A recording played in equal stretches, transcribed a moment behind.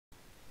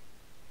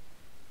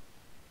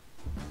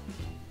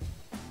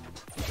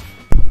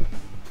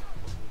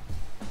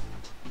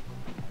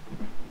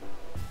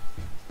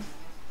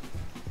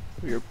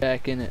We are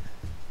back in it.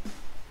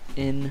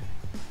 In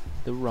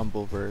the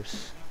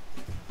Rumbleverse.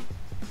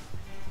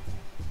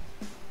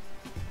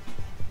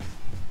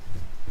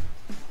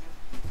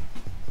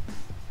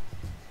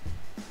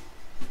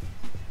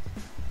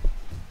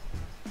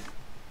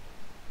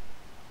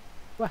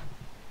 What?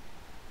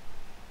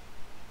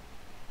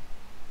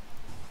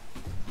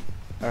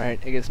 Alright,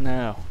 I guess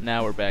now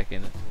we're back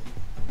in it.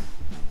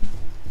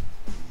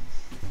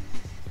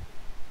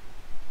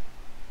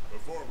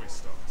 Before we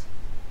start,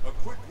 a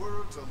quick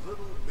word to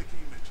little Mickey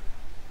Mitchell,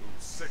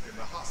 who's sick in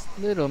the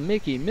hospital. Little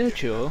Mickey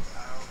Mitchell?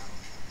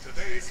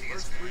 Today's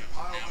first 3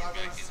 pile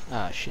drivers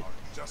Ah, shit. are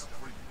just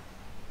for you.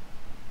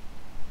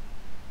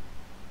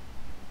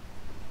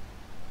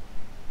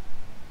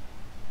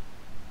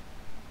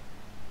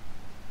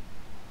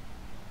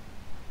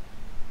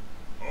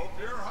 Hope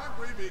you're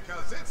hungry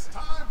because it's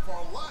time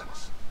for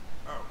lunch.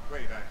 Oh,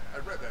 wait, I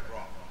read that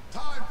wrong.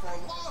 Time for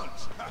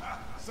lunch.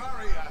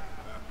 Sorry,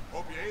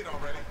 hope you ate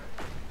already.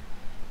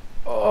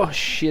 Oh,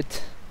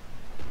 shit.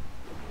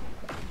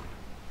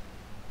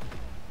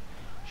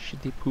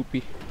 Shitty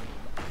poopy.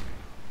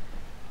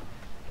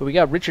 But we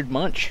got Richard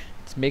Munch.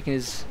 He's making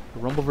his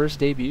Rumbleverse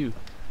debut.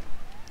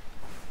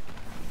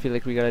 Feel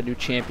like we got a new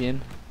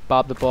champion.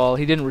 Bob the Ball.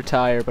 He didn't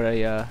retire, but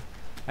I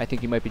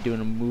think he might be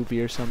doing a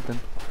movie or something.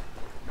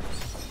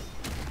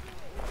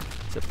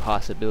 It's a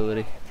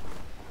possibility.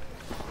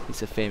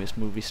 He's a famous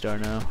movie star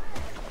now.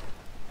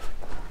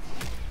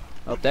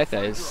 Oh, that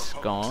guy's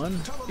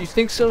gone. You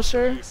think so,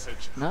 sir?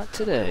 Not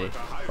today.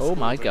 Oh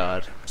my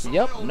god.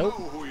 Yep, nope.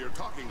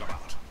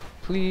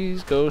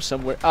 Please go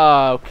somewhere.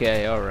 Ah,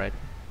 okay, alright.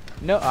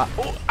 No,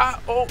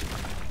 oh.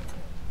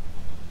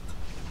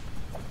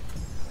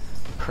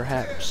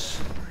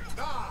 Perhaps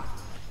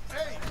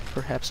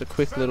a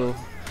quick little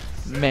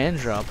man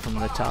drop from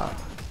the top.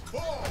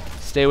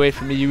 Stay away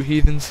from me, you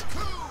heathens.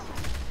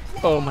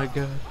 Oh my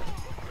god.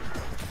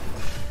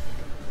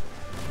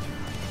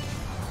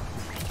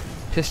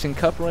 Piston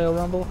Cup Royal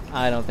Rumble?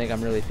 I don't think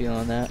I'm really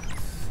feeling that.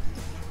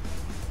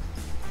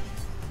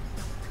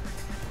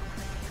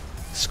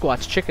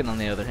 Squatch Chicken, on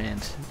the other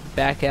hand.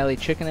 Back alley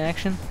chicken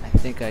action? I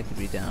think I could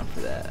be down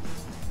for that.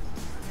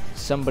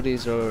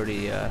 Somebody's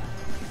already on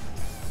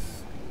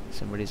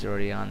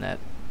that.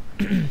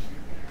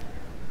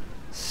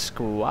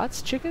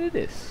 Squats Chicken it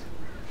is.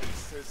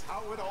 This is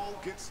how it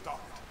all gets started.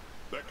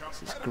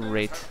 This is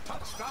great.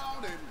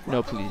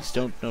 No, please,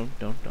 don't. Don't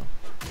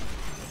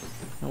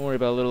worry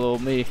about little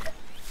old me.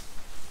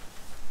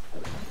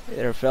 Hey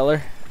there,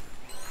 feller.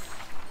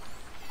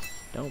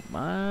 Don't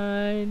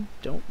mind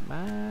a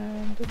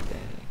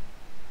thing.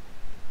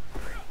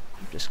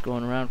 I'm just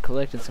going around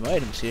collecting some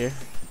items here.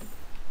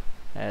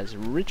 As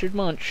Richard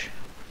Munch.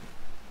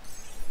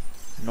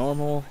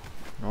 Normal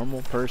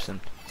person.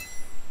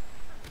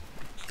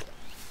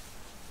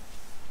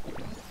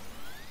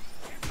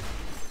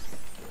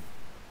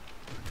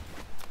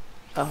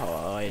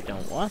 Oh, I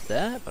don't want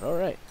that, but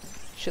alright.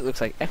 Shit looks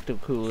like Ecto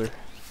Cooler.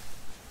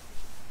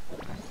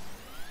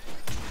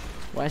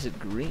 Why is it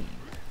green?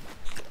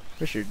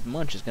 Richard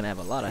Munch is gonna have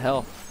a lot of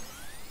health.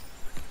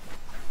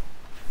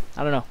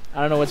 I don't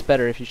know what's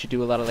better, if you should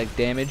do a lot of like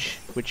damage,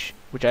 which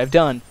I've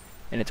done,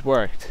 and it's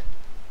worked.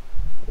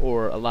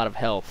 Or a lot of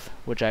health,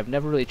 which I've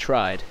never really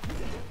tried.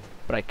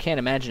 But I can't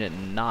imagine it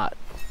not,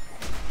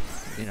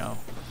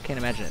 can't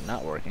imagine it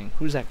not working.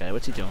 Who's that guy?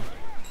 What's he doing?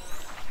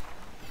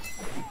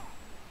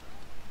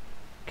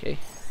 Okay.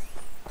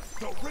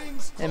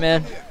 Hey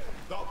man.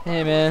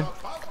 Hey man.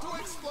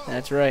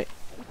 That's right.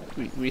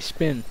 We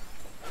spin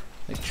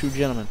like true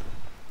gentlemen.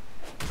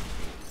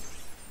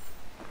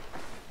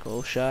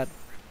 Goal shot.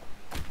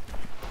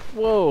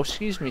 Whoa,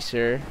 excuse me,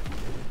 sir.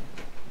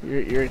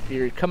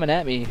 You're coming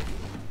at me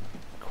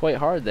quite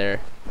hard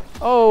there.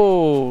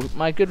 Oh,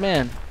 my good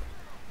man.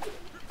 You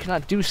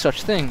cannot do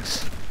such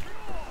things.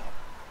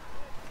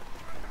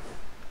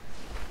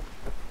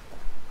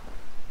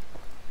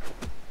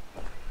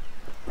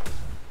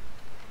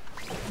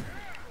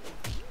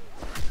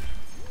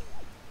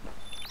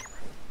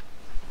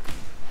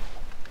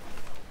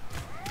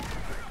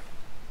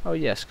 Oh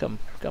yes, come.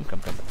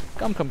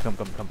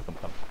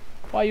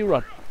 Why you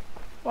run?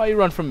 Why you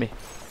run from me?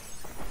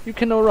 You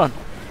can no run.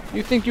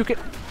 You think you can?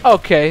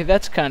 Okay,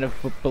 that's kind of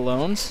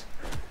balloons.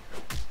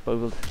 But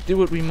we'll do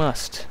what we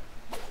must.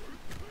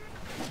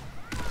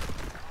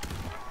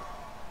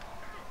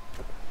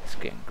 It's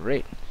getting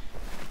great.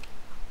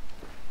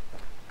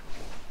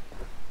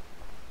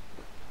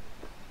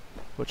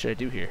 What should I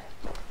do here?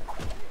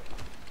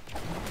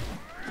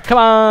 Come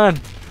on!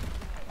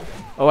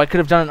 Oh, I could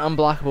have done an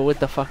unblockable with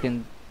the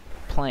fucking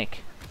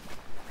plank.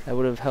 That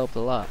would have helped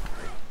a lot.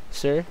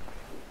 Sir?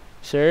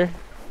 Sir?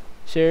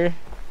 Sir?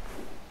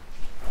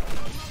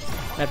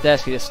 I have to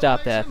ask you to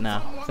stop that now.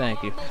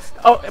 Thank you.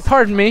 Oh,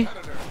 pardon me.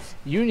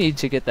 You need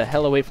to get the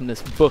hell away from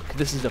this book.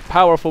 This is a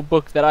powerful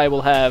book that I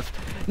will have.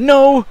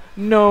 No!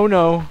 No,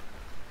 no.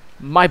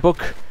 My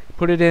book.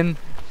 Put it in.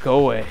 Go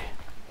away.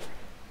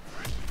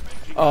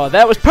 Oh,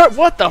 that was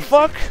what the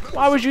fuck?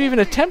 Why would you even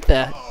attempt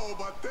that? Oh,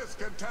 but this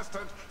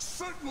contestant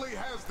certainly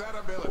has that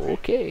ability.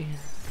 Okay.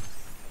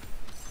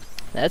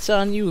 That's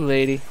on you,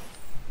 lady.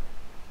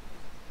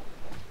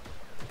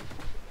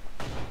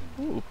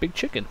 Ooh, big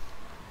chicken.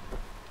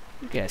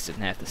 You guys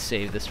didn't have to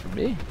save this for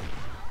me.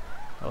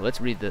 Oh,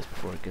 let's read this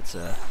before it gets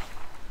a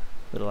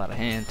little out of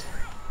hand.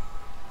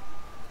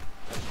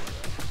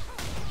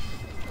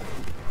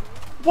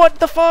 What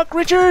the fuck,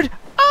 Richard?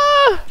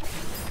 Ah!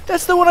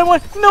 That's the one I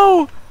want.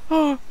 No!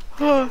 Oh,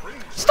 oh.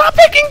 Stop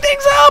picking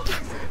things up!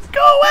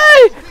 Go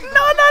away!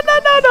 No, no, no,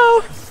 no,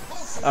 no!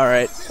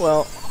 Alright,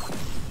 well,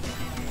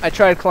 I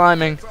tried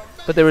climbing,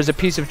 but there was a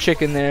piece of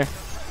chicken there.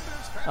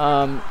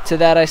 To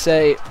that I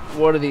say,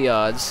 what are the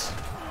odds?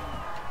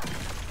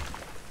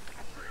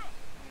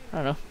 I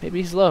don't know, maybe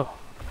he's low.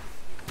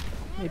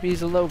 Maybe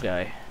he's a low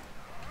guy.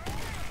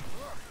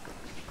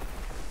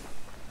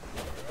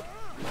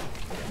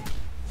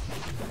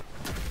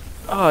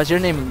 Oh, is your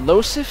name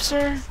Losif,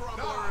 sir?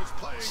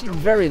 You seem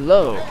very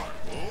low.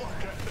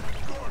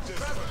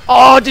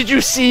 Oh, did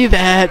you see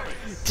that?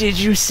 Did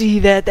you see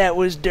that? That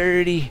was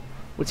dirty.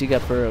 What's he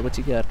got for? What's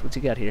he got? What's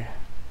he got here?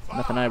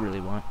 Nothing I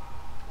really want.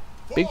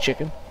 Big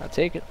chicken. I'll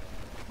take it.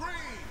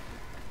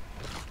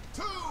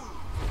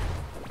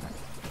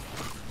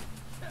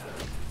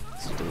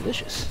 It's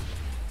delicious.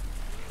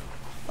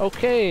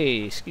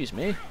 Okay, excuse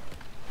me.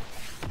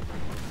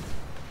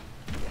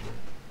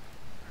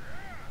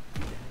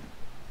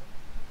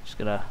 Just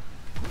gonna.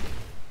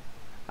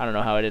 I don't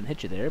know how I didn't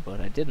hit you there, but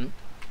I didn't.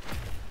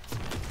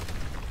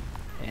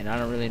 And I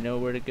don't really know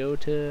where to go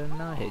to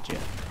not hit you.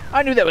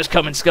 I knew that was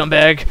coming,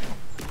 scumbag!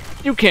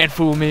 You can't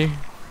fool me.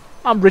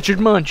 I'm Richard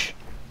Munch.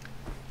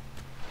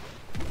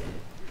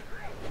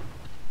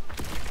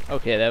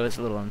 Okay, that was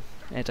a little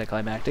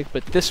anticlimactic,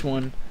 but this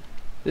one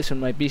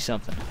might be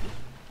something.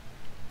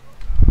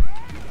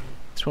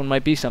 This one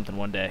might be something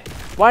one day.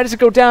 Why does it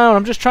go down?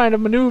 I'm just trying to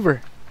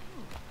maneuver.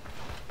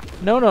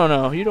 No, no,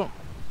 no, you don't.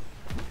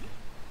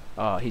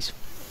 Oh, he's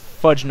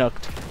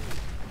fudge-nucked.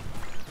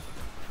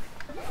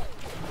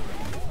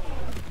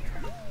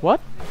 What?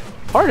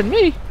 Pardon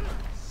me?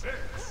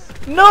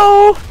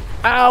 No!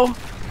 Ow!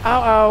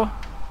 Ow, ow.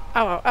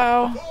 Ow, ow,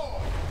 ow.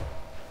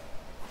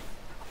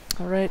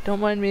 Alright, don't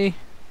mind me.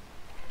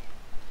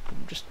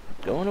 I'm just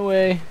going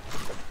away.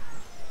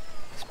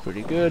 It's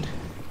pretty good.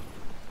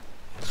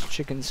 This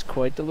chicken's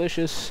quite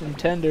delicious and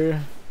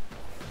tender.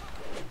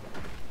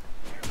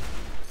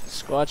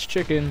 Squatch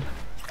chicken.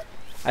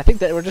 I think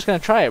that we're just gonna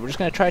try it. We're just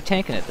gonna try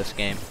tanking it this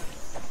game.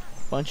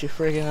 Bunch of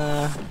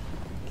friggin'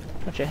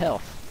 bunch of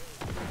health.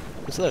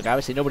 Because look,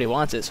 obviously nobody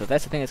wants it, so if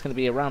that's the thing that's going to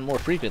be around more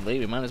frequently,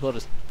 we might as well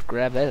just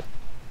grab that.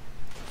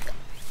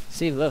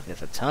 See, look,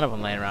 there's a ton of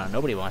them laying around.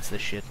 Nobody wants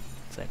this shit.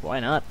 It's like, why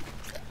not?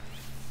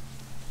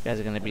 You guys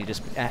are going to be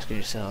just asking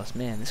yourselves,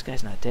 man, this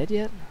guy's not dead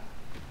yet?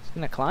 He's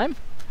going to climb?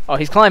 Oh,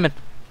 he's climbing.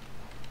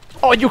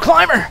 Oh, you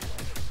climber!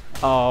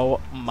 Oh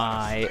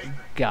my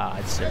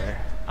god, sir.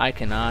 I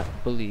cannot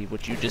believe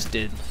what you just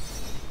did.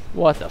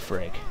 What the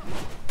frig?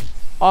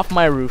 Off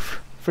my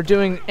roof. For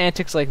doing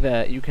antics like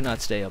that, you cannot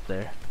stay up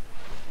there.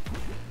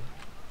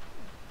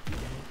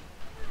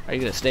 Are you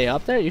gonna stay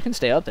up there? You can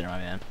stay up there, my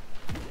man.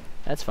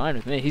 That's fine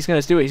with me. He's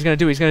gonna do it. He's gonna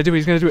do it. He's gonna do it.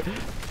 He's gonna do it.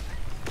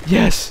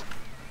 Yes.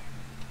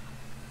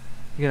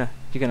 You're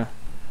gonna.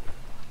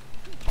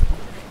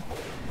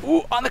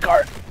 Ooh, on the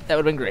cart. That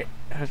would've been great.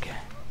 Okay.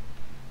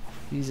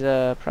 He's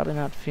probably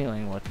not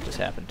feeling what just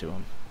happened to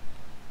him.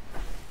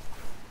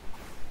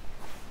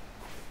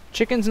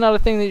 Chicken's not a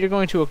thing that you're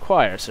going to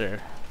acquire,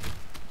 sir.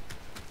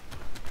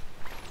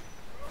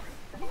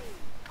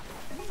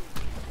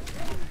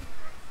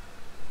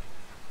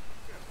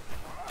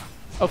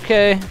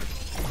 Okay.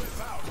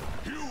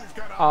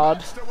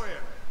 Odd.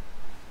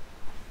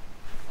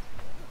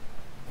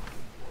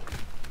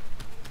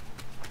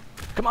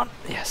 Come on.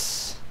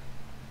 Yes.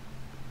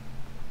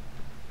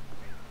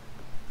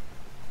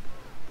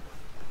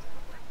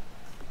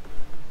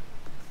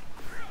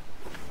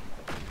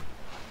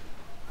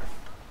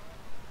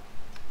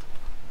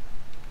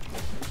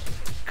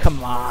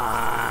 Come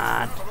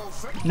on.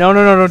 No,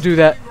 no, no, don't do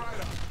that.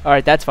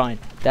 Alright, that's fine.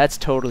 That's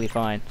totally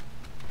fine.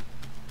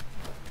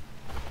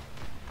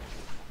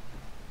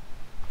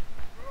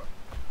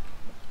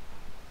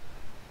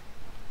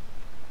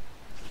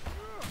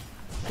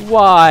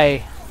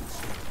 Why?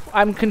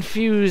 I'm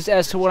confused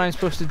as to what I'm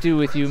supposed to do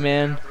with you,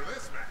 man.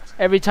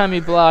 Every time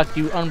you block,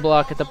 you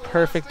unblock at the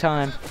perfect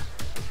time.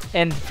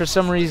 And for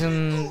some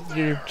reason,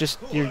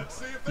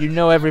 you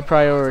know every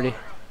priority.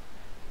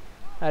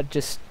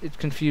 It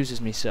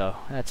confuses me so,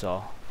 that's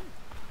all.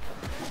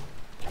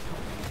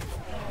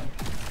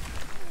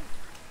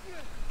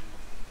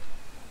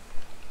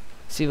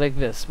 See, like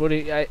this. What do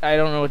you, I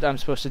don't know what I'm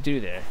supposed to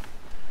do there.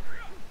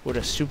 Would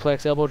a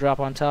suplex elbow drop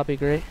on top be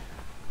great?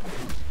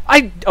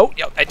 Oh,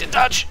 yep, I did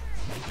dodge.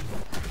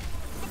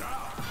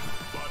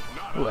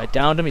 Ooh, I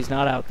downed him. He's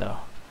not out, though.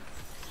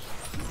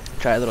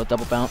 Try a little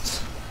double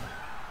bounce.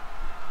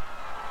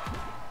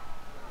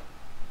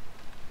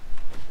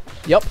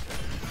 Yep.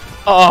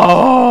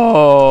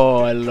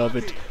 Oh, I love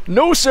it.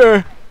 No,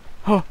 sir.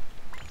 Oh,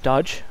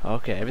 dodge.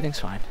 Okay, everything's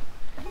fine.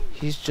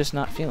 He's just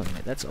not feeling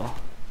it, that's all.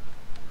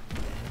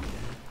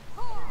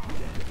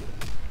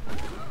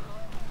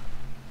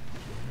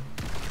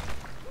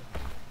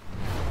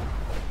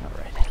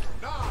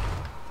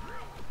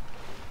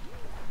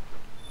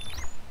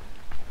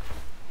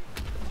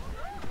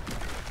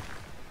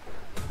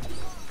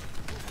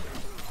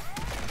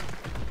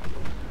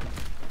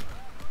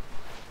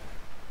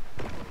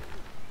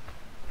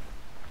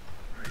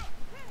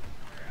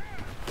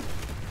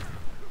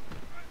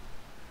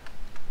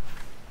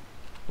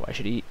 I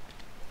should eat.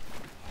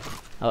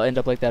 I'll end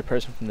up like that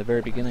person from the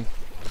very beginning.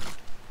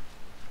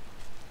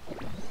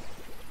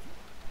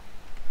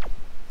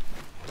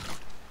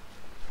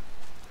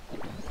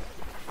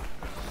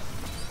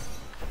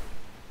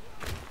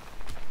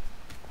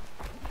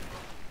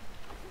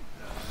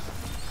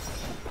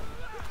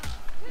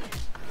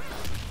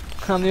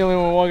 I'm the only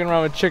one walking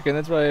around with chicken.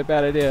 That's probably a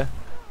bad idea.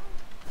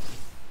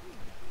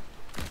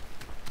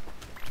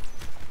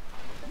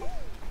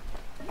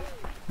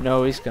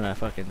 No, he's gonna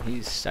fucking...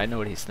 I know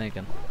what he's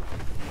thinking.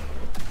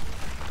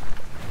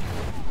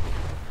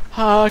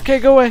 Okay,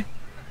 go away.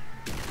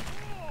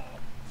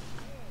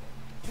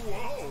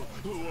 Whoa,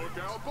 look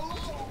out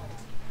below.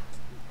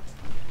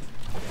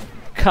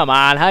 Come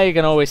on, how you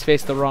gonna always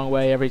face the wrong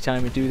way every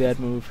time you do that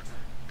move?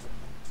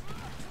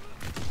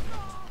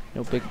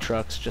 No big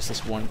trucks, just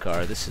this one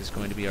car. This is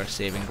going to be our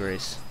saving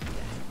grace.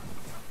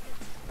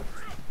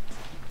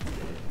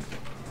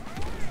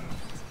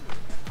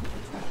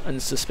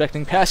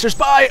 Unsuspecting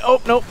passers-by!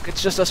 Oh, nope,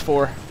 it's just us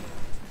four.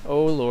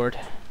 Oh, Lord.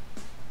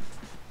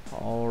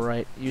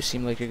 Alright, you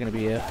seem like you're gonna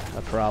be a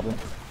problem.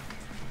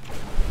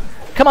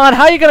 Come on,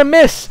 how are you gonna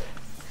miss?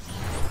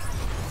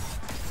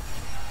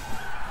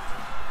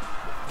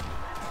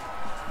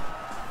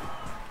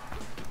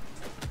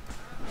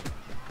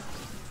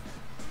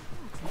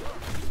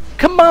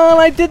 Come on,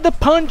 I did the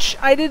punch!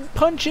 I did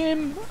punch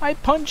him! I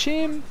punch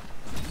him!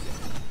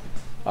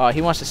 Oh,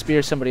 he wants to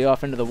spear somebody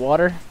off into the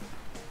water.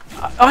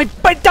 I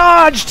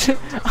dodged!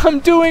 I'm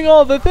doing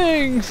all the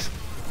things!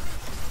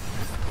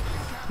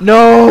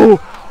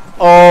 No!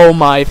 Oh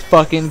my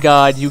fucking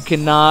god, you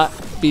cannot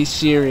be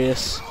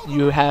serious.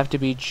 You have to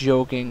be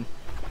joking.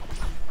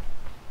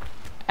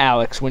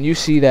 Alex, when you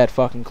see that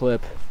fucking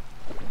clip...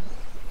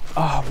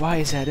 Oh, why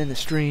is that in the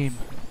stream?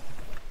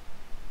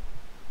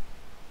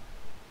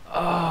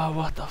 Oh,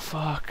 what the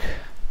fuck?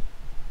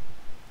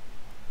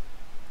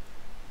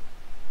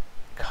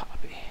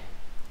 Copy.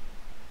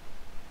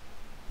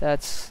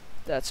 That's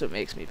what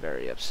makes me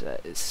very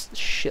upset, is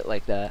shit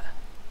like that.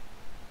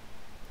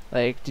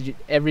 Like,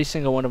 every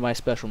single one of my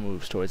special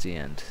moves towards the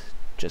end,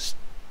 just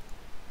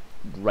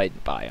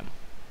right by him.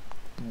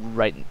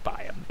 Right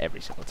by him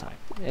every single time.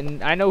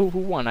 And I know who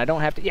won. I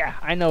don't have to... Yeah,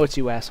 I know it's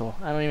you, asshole.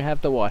 I don't even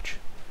have to watch.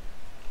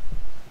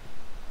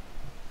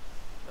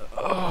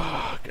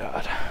 Oh,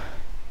 God.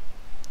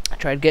 I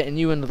tried getting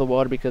you into the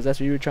water because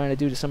that's what you were trying to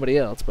do to somebody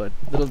else, but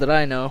little did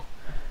I know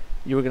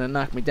you were going to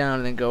knock me down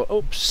and then go,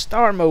 oh,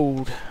 star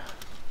mode.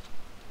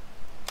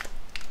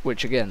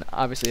 Which, again,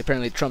 obviously,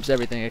 apparently trumps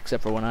everything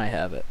except for when I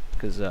have it.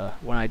 Because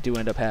when I do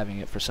end up having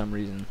it, for some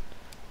reason,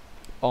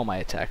 all my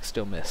attacks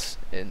still miss,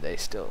 and they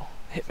still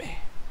hit me.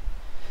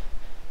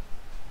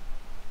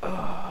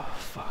 Oh,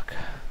 fuck.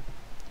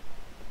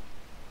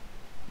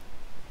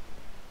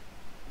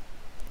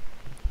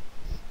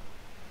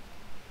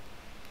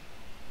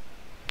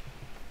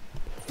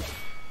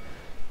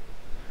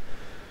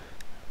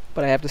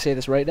 But I have to say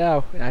this right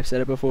now, and I've said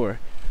it before.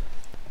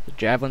 The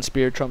javelin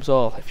spear trumps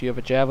all. If you have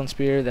a javelin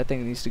spear, that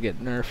thing needs to get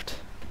nerfed.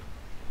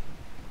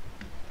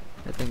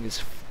 That thing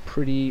is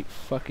pretty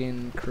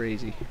fucking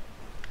crazy.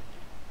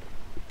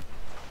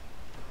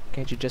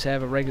 Can't you just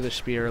have a regular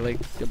spear, like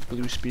a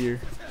blue spear?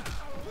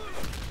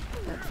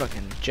 That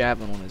fucking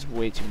javelin one is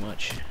way too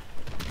much.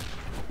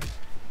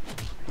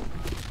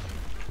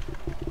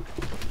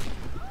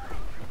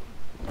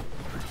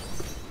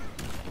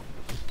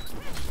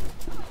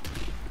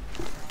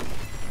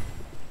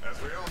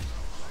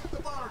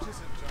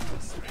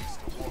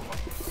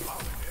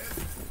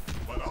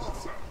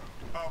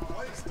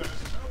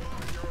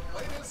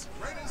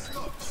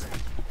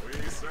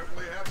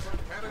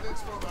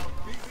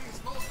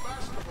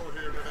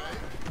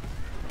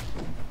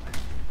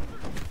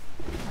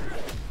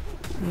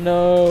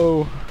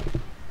 No!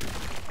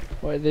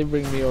 Why'd they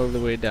bring me all the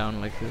way down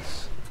like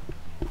this?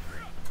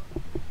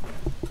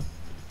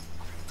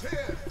 10,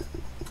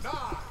 9,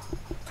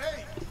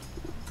 8,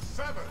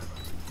 7,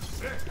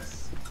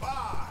 6,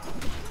 5,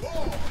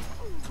 4,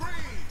 3.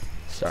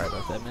 Sorry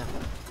about that, man.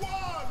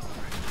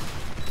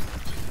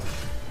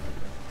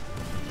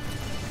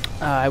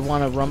 1. I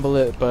want to rumble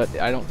it, but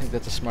I don't think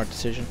that's a smart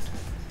decision.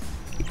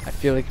 I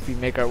feel like if we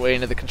make our way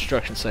into the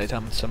construction site,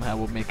 somehow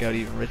we'll make out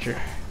even richer.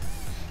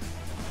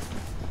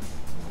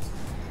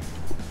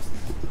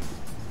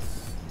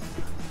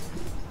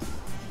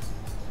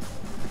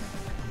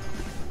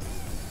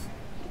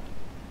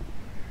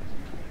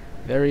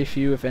 Very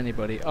few, if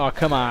anybody. Oh,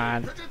 come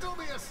on.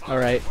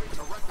 Alright.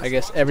 I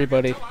guess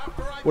everybody.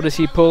 What does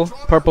he pull?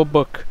 Purple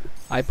book.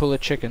 I pull a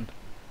chicken.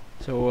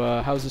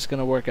 So, how's this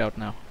gonna work out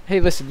now? Hey,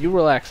 listen, you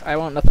relax. I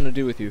want nothing to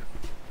do with you.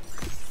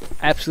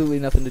 Absolutely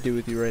nothing to do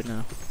with you right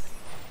now.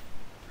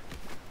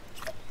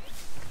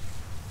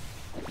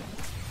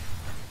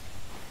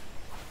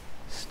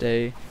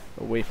 Stay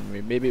away from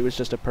me. Maybe it was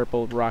just a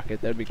purple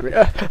rocket. That'd be great.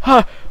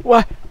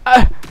 What?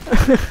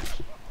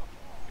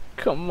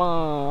 Come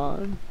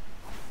on.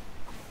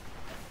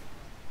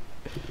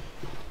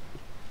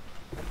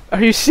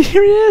 Are you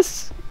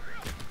serious?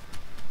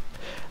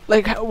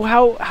 Like,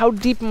 how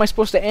deep am I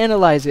supposed to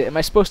analyze it? Am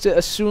I supposed to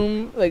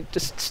assume, like,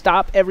 just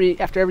stop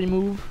after every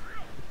move?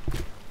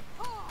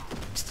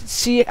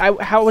 See,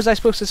 how was I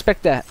supposed to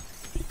expect that?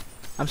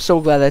 I'm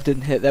so glad that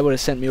didn't hit. That would have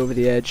sent me over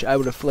the edge. I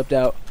would have flipped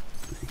out.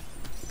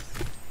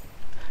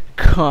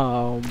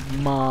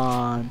 Come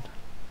on.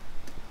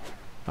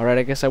 Alright,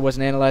 I guess I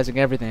wasn't analyzing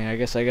everything. I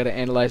guess I gotta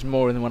analyze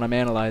more than what I'm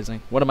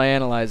analyzing. What am I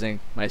analyzing?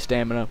 My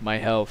stamina, my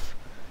health,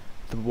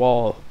 the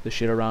wall, the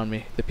shit around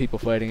me, the people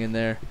fighting in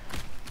there.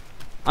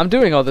 I'm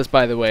doing all this,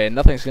 by the way, and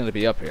nothing's gonna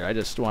be up here. I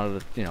just wanted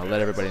to, you know, let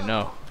everybody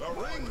know. The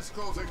ring's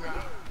closing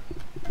now.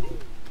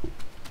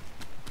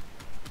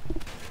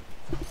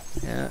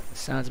 Yeah,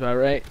 sounds about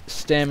right.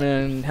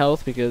 Stamina and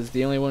health, because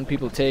the only one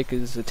people take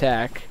is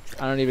attack.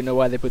 I don't even know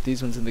why they put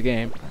these ones in the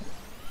game.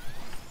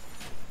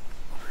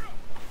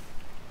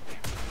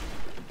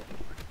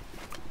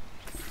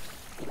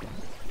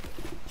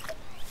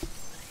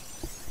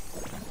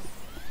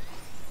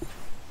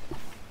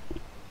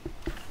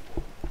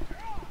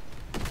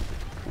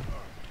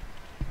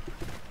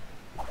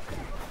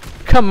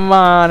 Come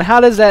on, how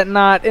does that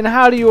not, and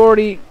how do you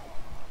already,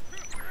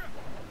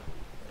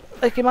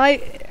 like, I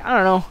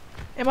don't know,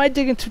 am I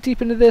digging too deep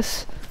into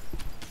this?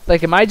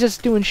 Like, am I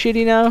just doing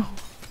shitty now?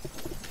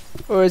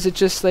 Or is it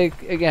just,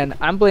 like, again,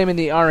 I'm blaming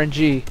the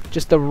RNG,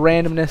 just the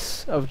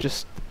randomness of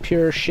just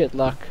pure shit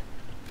luck.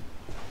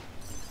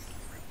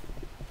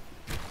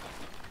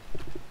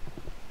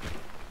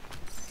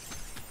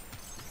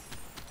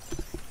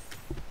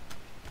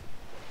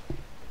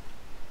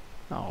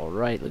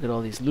 Alright, look at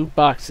all these loot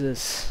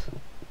boxes.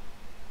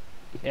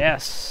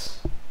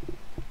 Yes.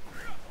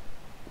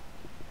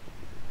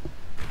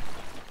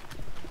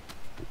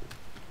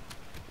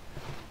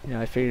 You know,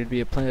 I figured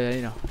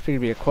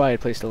it'd be a quiet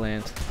place to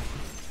land.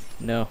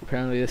 No,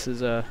 apparently this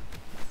is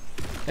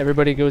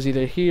everybody goes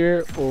either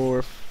here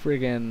or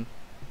friggin'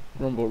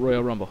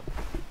 Royal Rumble.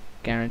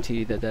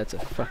 Guaranteed that that's a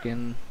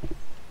fucking.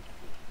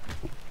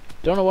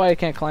 Don't know why I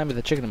can't climb with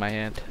a chicken in my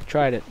hand.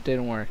 Tried it,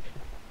 didn't work.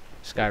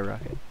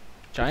 Skyrocket.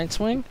 Giant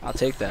swing? I'll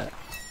take that.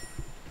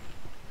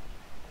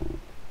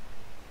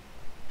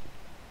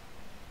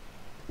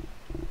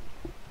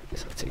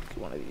 Guess I'll take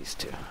one of these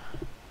two.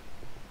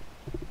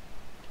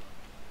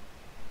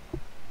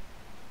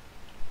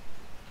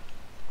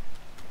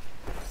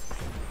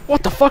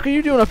 What the fuck are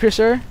you doing up here,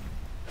 sir?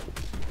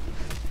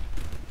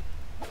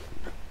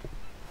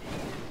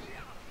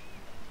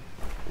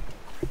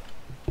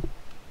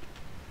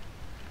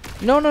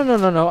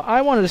 No.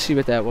 I wanted to see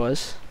what that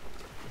was.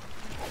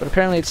 But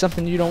apparently it's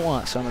something you don't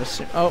want, so I'm gonna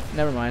assume. Oh,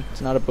 never mind.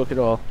 It's not a book at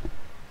all.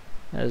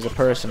 That is a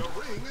person.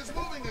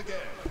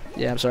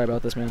 Yeah, I'm sorry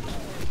about this, man.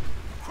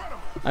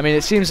 I mean,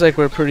 it seems like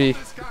we're pretty.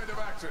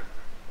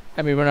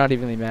 I mean, we're not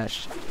evenly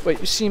matched. Wait,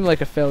 you seem like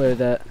a feller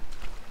that.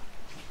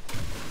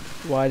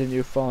 Why didn't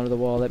you fall into the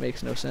wall? That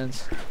makes no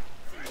sense.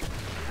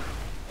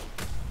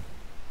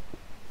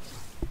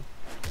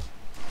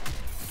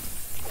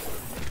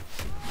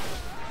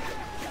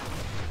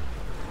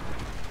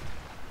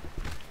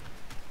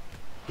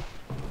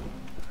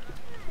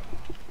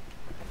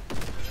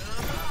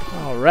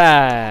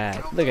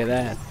 Alright, look at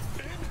that.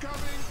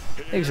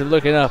 Things are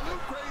looking up.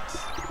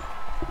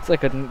 It's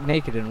like a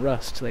naked in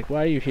rust. Like,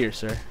 why are you here,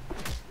 sir?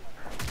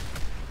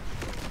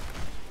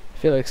 I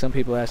feel like some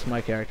people ask my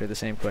character the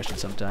same question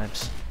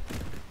sometimes.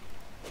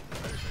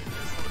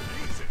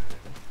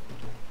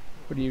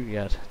 What do you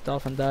got?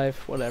 Dolphin dive?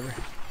 Whatever.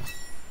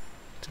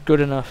 It's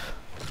good enough.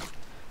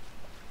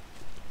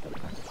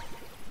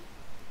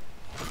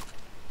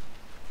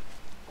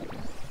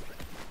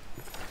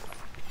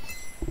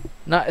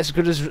 Not as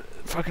good as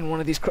fucking one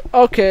of these.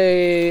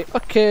 Okay,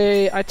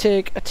 I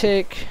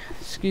take.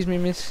 Excuse me,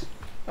 miss.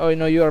 Oh,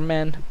 no, you are a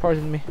man.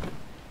 Pardon me.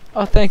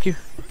 Oh, thank you.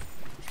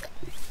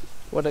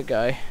 What a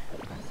guy.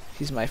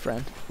 He's my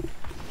friend.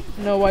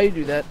 No, why you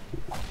do that?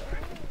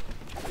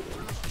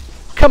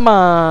 Come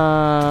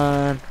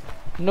on.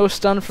 No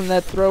stun from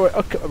that thrower.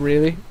 Okay,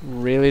 really?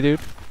 Really, dude?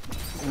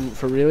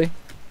 For really?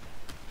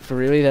 For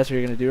really? That's what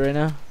you're gonna do right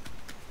now?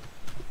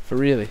 For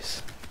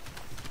reallys?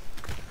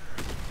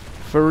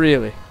 For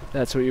really?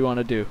 That's what you want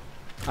to do.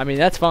 I mean,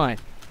 that's fine.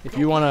 If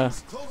you wanna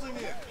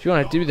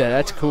do that,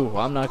 that's cool.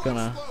 I'm not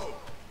gonna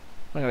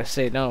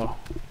say no.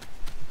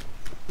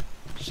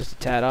 It's just a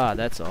tad odd,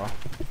 that's all.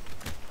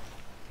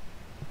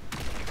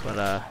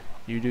 But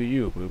you do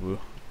you, boo boo.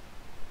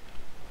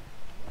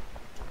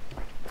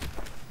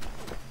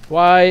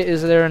 Why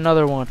is there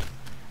another one?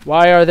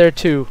 Why are there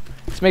two?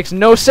 This makes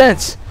no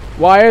sense.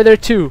 Why are there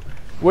two?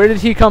 Where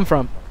did he come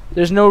from?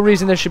 There's no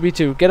reason there should be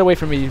two. Get away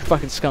from me, you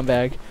fucking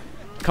scumbag.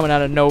 Coming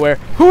out of nowhere.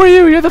 Who are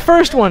you? You're the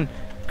first one.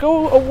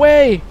 Go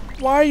away.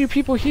 Why are you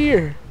people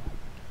here?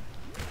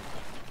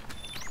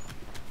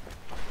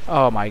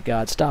 Oh my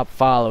god, stop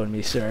following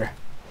me, sir.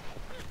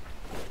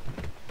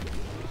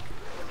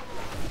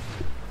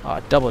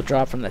 Oh, double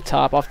drop from the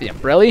top off the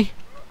umbrella.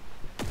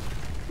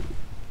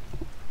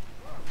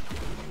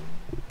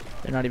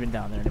 They're not even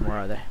down there anymore,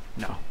 are they?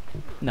 No.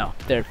 No,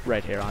 they're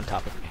right here on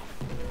top of me.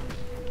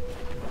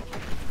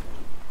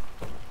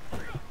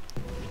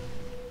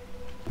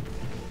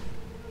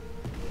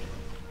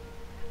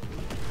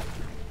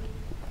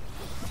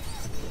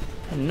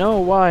 No,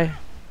 why?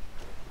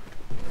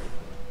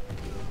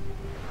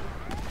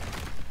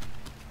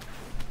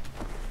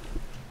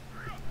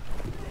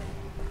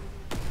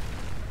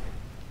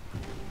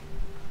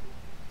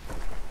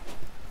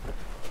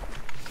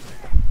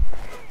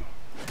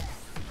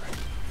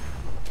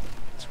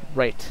 That's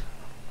right.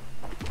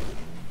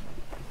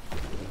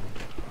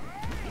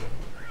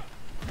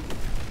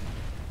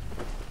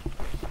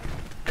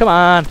 Come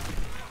on.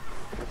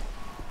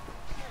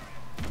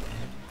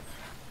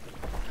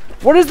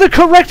 What is the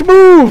correct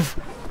move?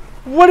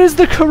 What is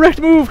the correct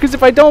move? Because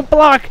if I don't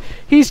block,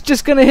 he's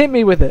just gonna hit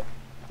me with it.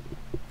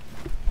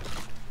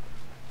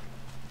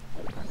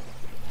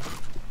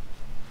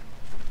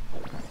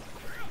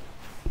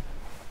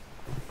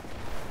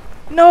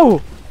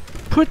 No!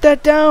 Put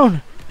that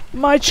down!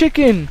 My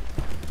chicken!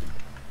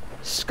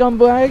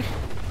 Scumbag!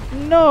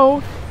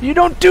 No! You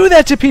don't do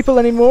that to people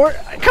anymore!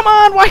 Come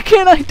on! Why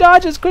can't I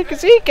dodge as quick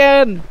as he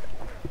can?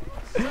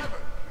 7,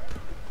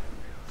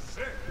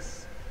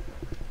 6,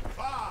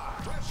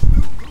 5. Fresh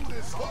new loot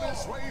is on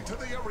its way to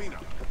the arena.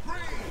 3,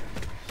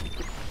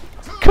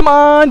 2. Come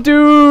on,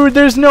 dude!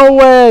 There's no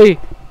way! Ooh,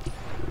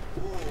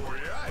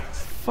 yikes.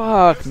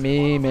 Fuck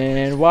me,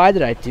 man. Why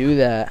did I do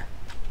that?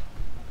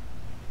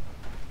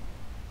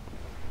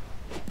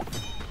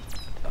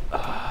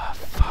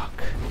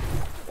 Fuck.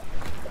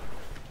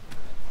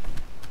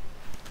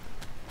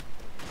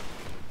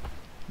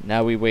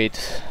 Now we wait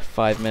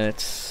 5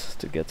 minutes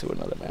to get to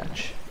another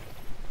match.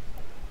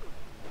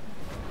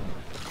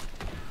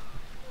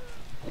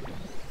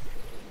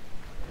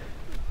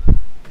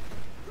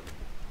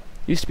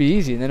 Used to be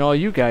easy, and then all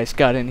you guys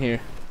got in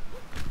here.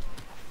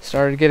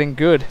 Started getting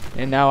good,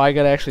 and now I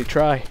gotta actually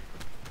try.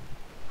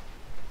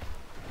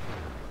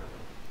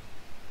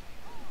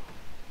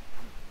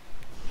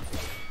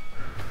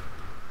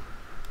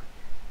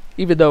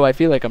 Even though I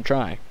feel like I'm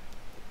trying.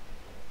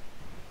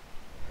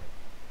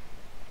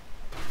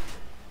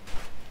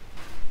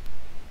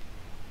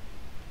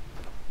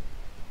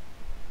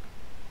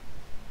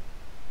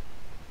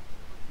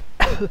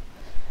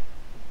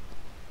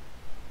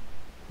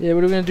 Yeah,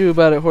 what are we gonna do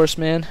about it,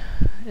 horseman?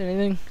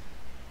 Anything?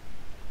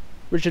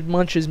 Richard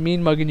Munch is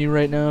mean mugging you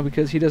right now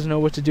because he doesn't know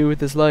what to do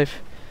with his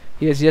life.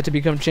 He has yet to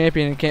become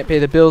champion and can't pay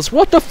the bills.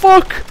 What the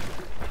fuck?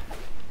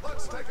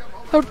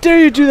 How dare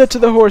you do that to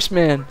the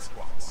horseman?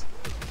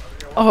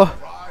 Oh,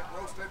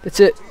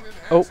 that's it.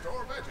 Oh,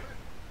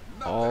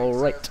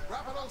 alright.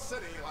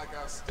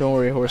 Don't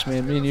worry,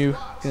 horseman. Me and you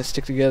gonna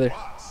stick together.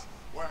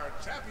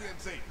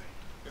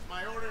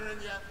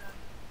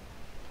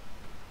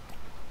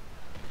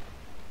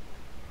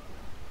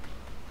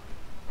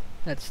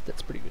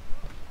 That's pretty good.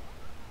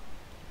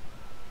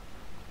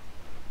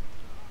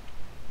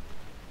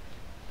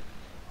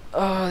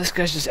 Oh, this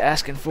guy's just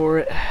asking for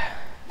it.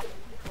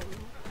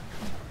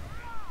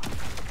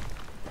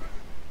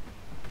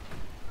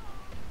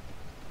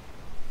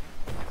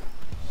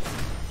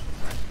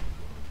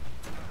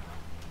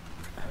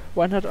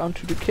 Why not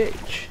onto the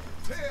cage?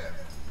 10,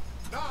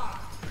 9,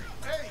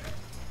 8,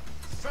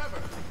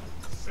 7,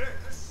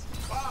 6,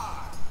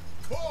 5,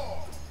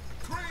 4,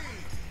 3,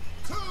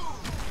 2,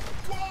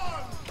 1.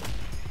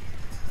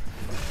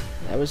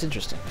 That was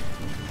interesting.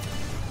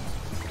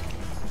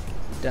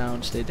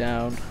 Down, stay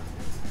down.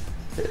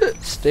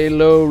 Stay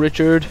low,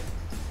 Richard.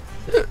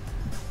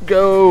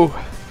 Go.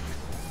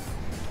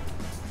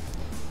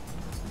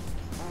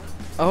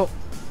 Oh.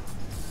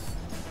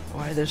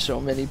 Why are there so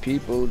many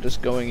people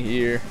just going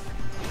here?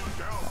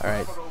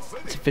 Alright.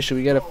 It's official.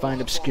 We gotta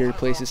find obscure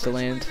places to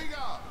land.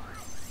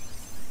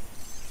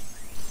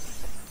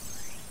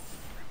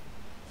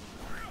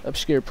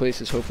 Obscure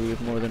places, hopefully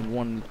with more than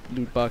one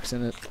loot box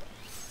in it.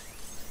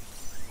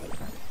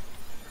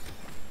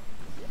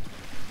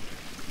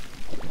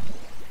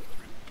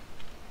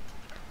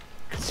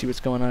 See what's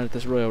going on at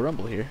this Royal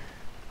Rumble here.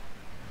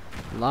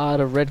 A lot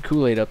of red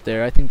Kool-Aid up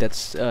there. I think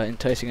that's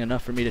enticing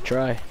enough for me to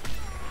try.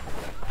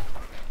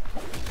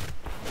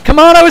 Come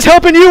on, I was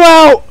helping you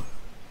out!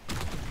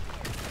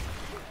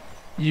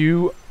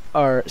 You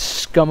are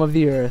scum of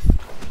the earth.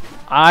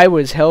 I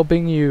was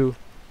helping you.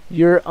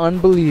 You're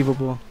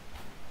unbelievable.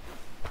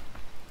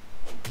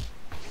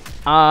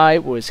 I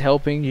was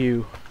helping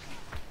you.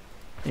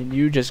 And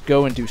you just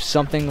go and do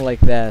something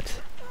like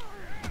that.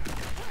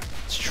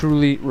 It's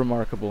truly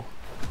remarkable.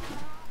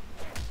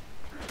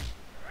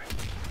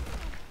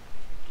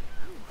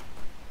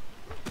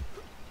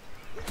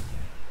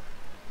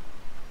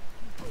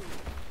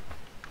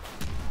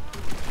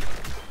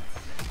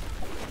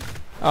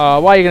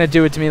 Why are you gonna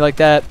do it to me like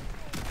that?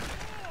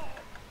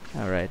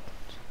 Alright.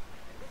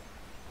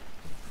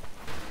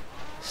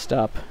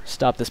 Stop.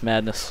 Stop this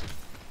madness.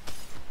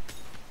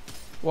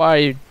 Why are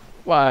you...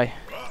 Why?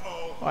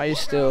 Why are you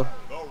still...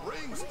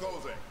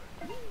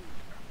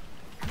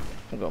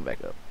 I'm going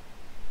back up.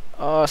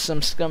 Oh,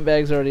 some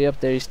scumbag's already up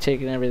there. He's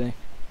taking everything.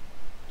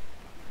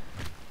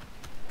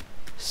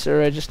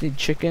 Sir, I just need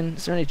chicken.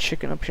 Is there any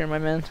chicken up here, my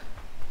man?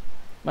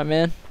 My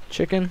man?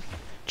 Chicken?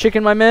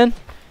 Chicken, my man?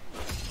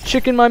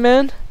 Chicken, my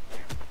man?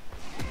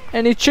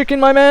 Any chicken,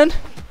 my man?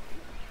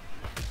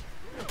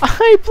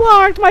 I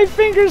blocked! My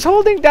finger's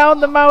holding down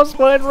the mouse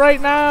button right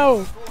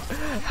now!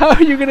 How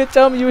are you gonna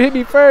tell me you hit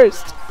me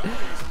first?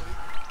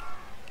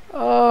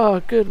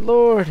 Oh, good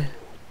lord.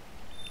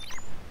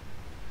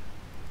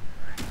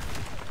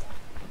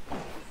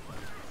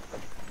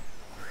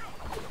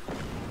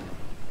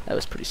 That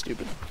was pretty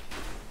stupid.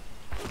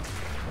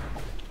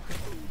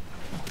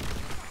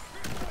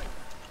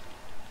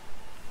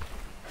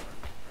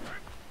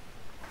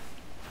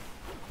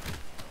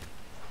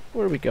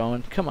 Where are we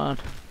going? Come on.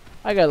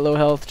 I got low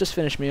health. Just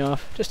finish me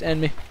off. Just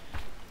end me.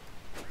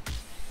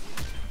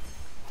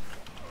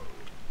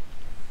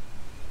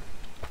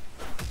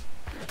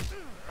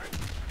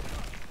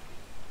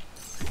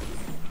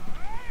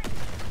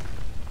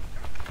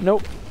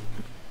 Nope.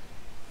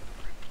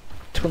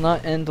 It will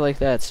not end like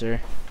that, sir.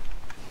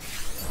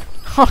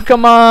 Oh,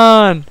 come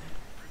on!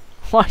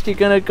 Why are you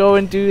gonna go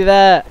and do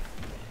that?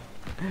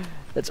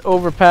 That's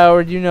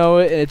overpowered, you know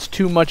it, and it's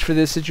too much for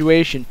this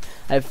situation.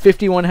 I have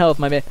 51 health,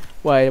 my man.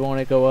 Why won't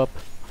I go up?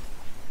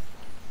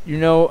 You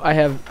know I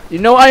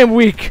am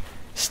weak!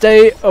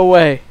 Stay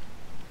away!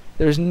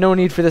 There's no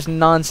need for this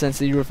nonsense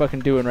that you were fucking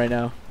doing right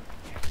now.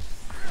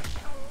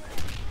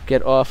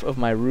 Get off of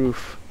my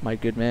roof, my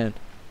good man.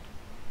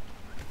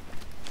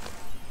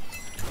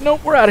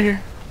 Nope, we're out of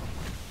here.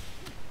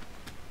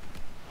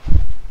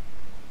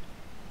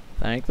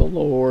 Thank the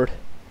Lord.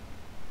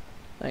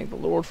 Thank the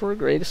Lord for a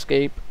great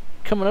escape.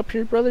 Coming up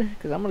here, brother?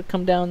 Because I'm going to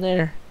come down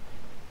there.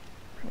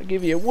 I'll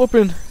give you a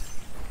whooping.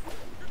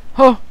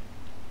 Oh!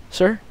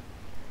 Sir?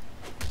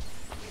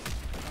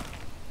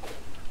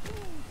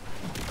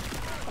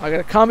 I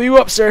gotta combo you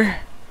up, sir.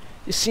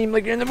 You seem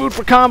like you're in the mood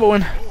for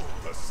comboing.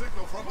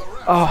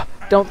 Oh,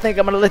 don't think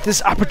I'm going to let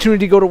this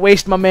opportunity go to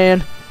waste, my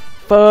man.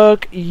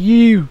 Fuck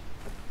you.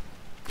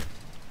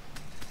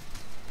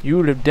 You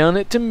would have done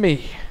it to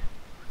me.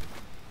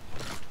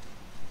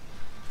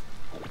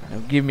 Now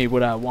give me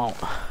what I want.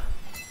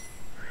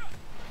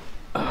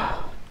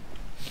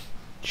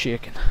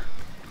 Chicken.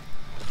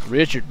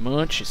 Richard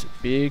Munch is a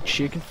big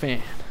chicken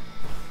fan.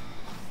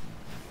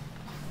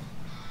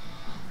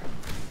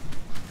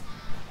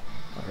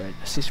 Alright,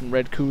 I see some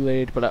red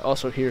Kool-Aid, but I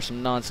also hear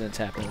some nonsense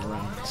happening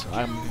around me, so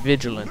I'm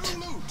vigilant.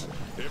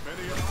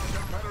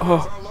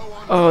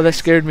 Oh, that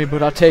scared me,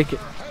 but I'll take it.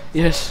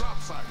 Yes.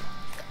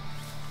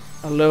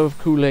 I love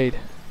Kool-Aid.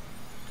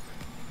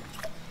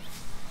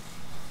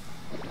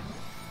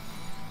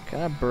 Can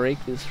I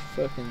break this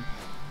fucking...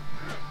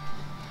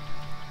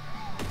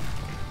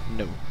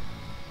 No.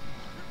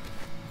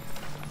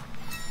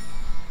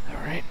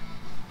 Alright.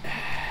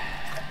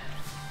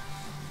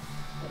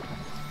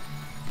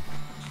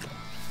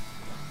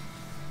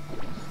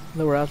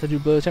 Lower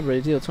altitude blows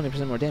temporarily deal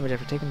 20% more damage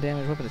after taking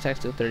damage. Weapon attacks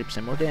deal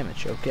 30% more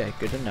damage. Okay,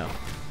 good to know.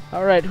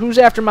 Alright, who's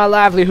after my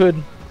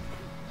livelihood?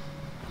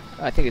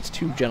 I think it's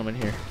two gentlemen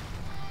here.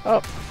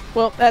 Oh,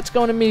 well, that's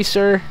going to me,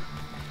 sir.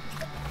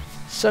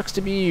 Sucks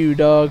to be you,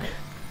 dog.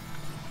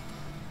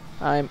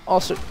 I'm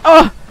also...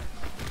 Oh!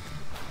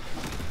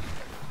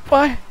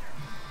 Why?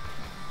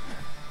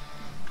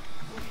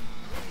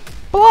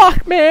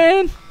 Block,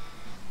 man!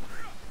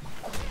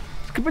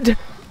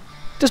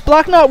 Does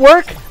block not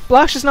work?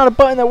 Block's just not a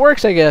button that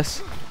works, I guess.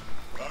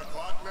 The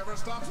clock never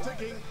stops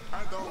ticking,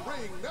 and the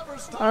ring never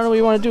stops. I don't know what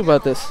you want to do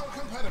about this.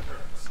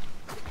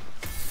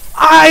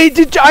 I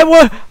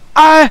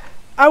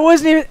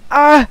wasn't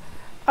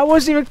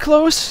even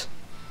close.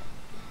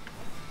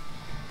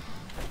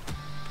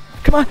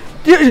 Come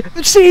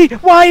on. See,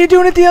 why are you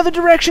doing it the other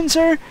direction,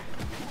 sir?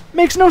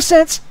 Makes no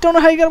sense. Don't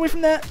know how you got away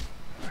from that.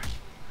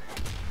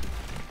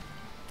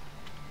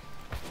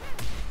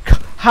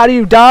 How do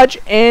you dodge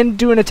and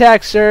do an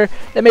attack, sir?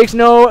 That makes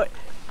no...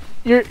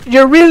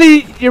 You're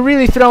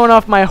really throwing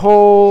off my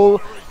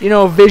whole,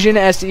 vision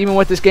as to even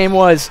what this game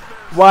was.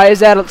 Why is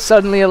that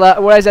suddenly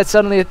why is that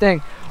suddenly a thing?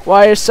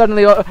 Why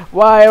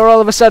are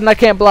all of a sudden I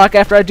can't block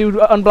after I do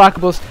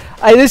unblockables?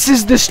 This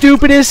is the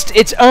stupidest.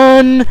 It's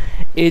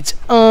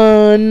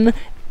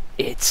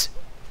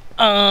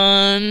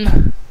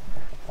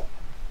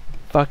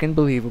fucking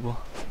believable.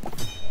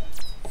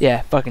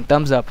 Yeah, fucking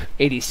thumbs up.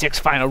 86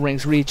 final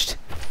rings reached.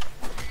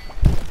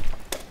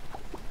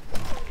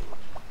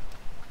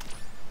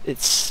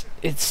 It's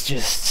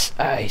just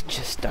I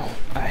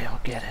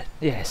don't get it.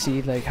 Yeah,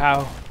 see, like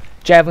how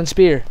javelin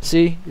spear.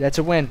 See, that's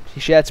a win.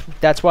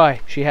 That's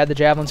why she had the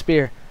javelin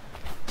spear.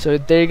 So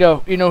there you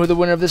go. You know who the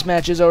winner of this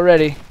match is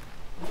already.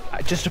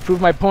 Just to prove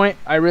my point,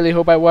 I really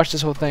hope I watched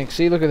this whole thing.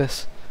 See, look at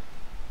this.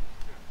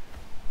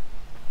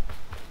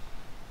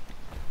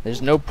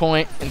 There's no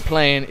point in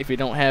playing if you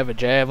don't have a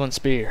javelin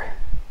spear.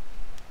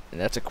 And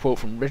that's a quote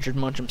from Richard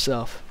Munch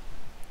himself.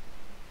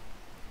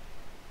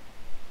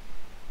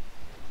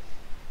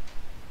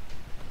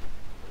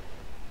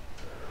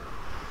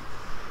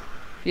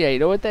 Yeah, you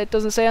know what that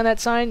doesn't say on that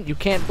sign? You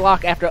can't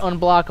block after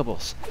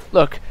unblockables.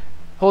 Look,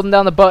 holding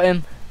down the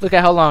button, look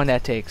at how long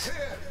that takes.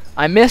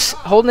 I miss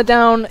holding it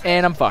down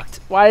and I'm fucked.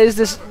 Why is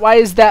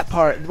that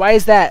part? Why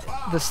is that?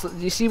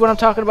 You see what I'm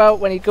talking about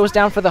when he goes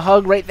down for the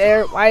hug right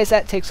there? Why does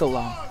that take so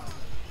long?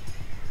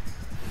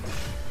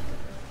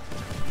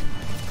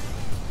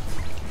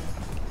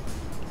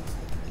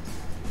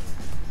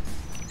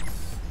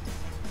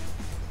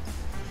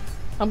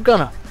 I'm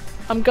gonna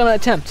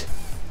attempt.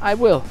 I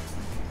will.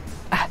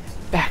 Ah,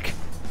 back.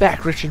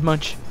 Back, Richard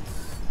Munch.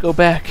 Go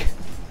back.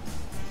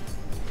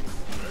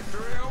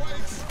 Victory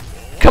awaits.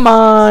 Come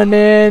on,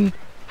 man.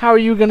 How are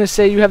you gonna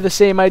say you have the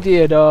same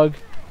idea, dog?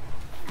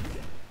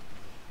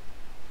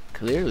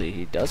 Clearly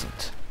he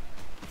doesn't.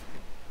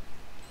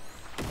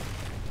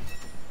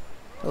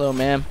 Hello,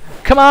 ma'am.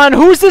 Come on,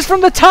 who's this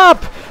from the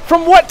top?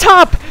 From what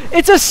top?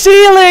 It's a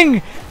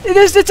ceiling!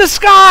 It's a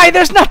sky!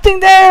 There's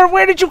nothing there!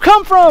 Where did you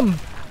come from?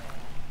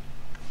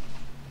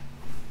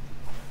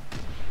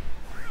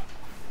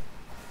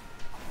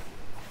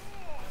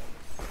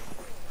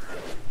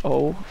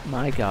 Oh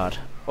my god.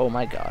 Oh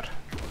my god.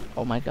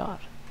 Oh my god.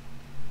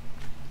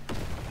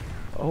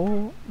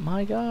 Oh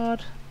my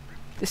god.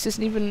 This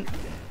isn't even...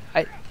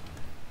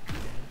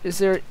 Is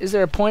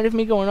there a point of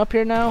me going up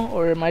here now?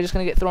 Or am I just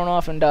gonna get thrown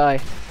off and die?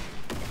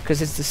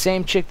 Because it's the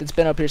same chick that's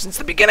been up here since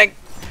the beginning!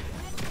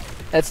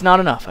 That's not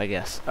enough, I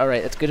guess.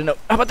 Alright, that's good to know.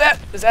 How about that?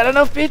 Is that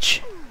enough,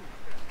 bitch?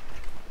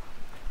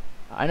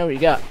 I know what you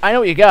got. I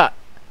know what you got.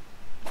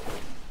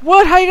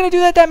 What? How are you gonna do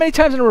that many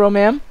times in a row,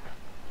 ma'am?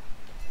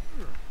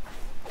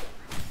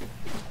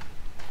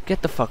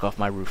 Get the fuck off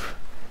my roof.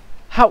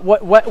 How?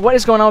 What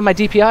is going on with my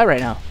DPI right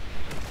now?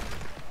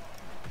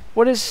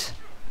 What is...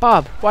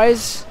 Bob, why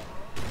is...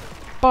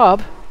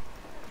 Bob?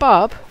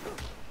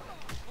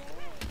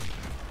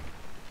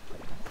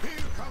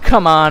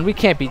 Come on, we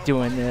can't be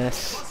doing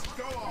this.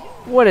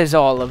 What is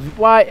all of...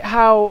 Why...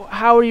 How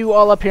are you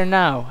all up here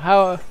now?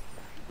 How...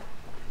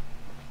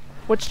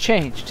 What's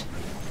changed?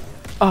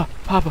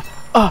 Papa.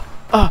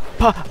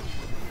 Papa.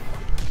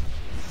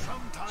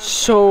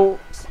 So...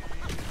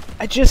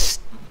 I just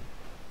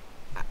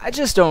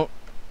don't...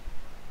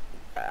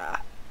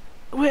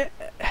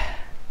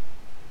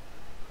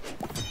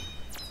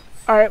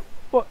 Alright,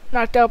 what,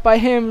 knocked out by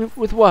him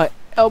with what?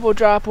 Elbow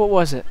drop, what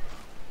was it?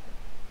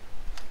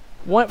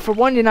 For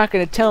one, you're not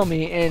going to tell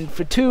me, and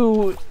for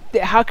two,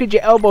 how could you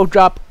elbow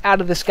drop out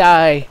of the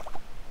sky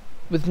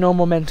with no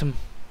momentum?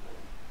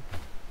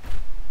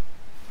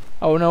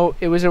 Oh no,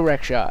 it was a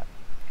wreck shot.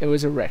 It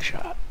was a wreck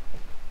shot.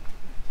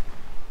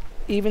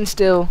 Even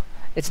still,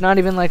 it's not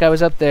even like I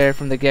was up there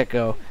from the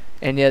get-go,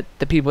 and yet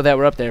the people that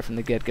were up there from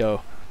the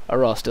get-go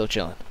are all still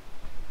chilling.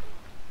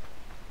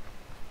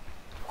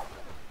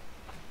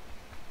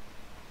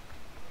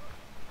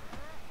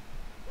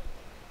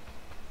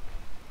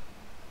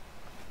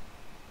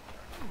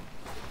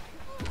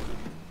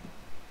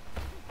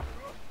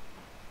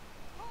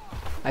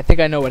 I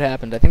think I know what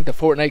happened. I think the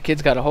Fortnite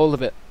kids got a hold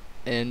of it,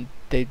 and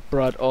they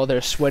brought all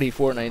their sweaty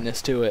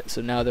Fortnite-ness to it, so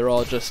now they're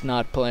all just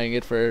not playing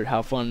it for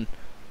how fun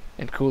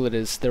and cool it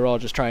is. They're all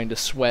just trying to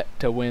sweat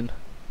to win.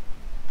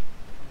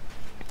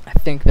 I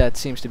think that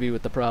seems to be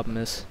what the problem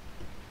is.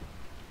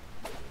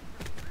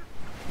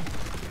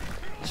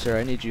 Sir,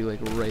 I need you, like,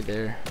 right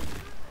there.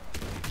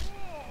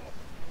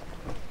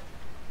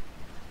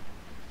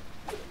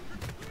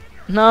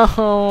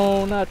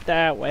 No, not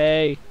that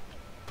way.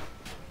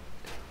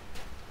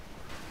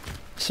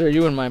 Sir,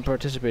 you wouldn't mind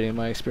participating in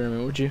my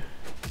experiment, would you?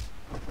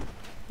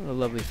 What a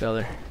lovely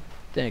feller.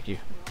 Thank you.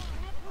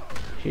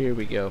 Here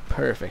we go.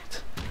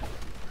 Perfect.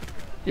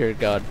 You're a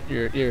god.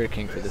 You're a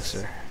king for this,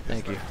 sir.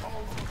 Thank you.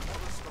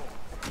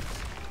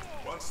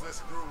 Once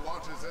this crew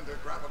launches into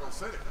Capital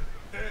City,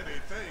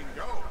 anything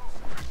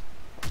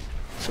goes.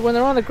 So when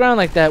they're on the ground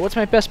like that, what's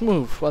my best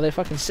move while they're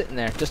fucking sitting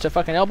there? Just a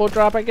fucking elbow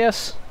drop, I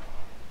guess?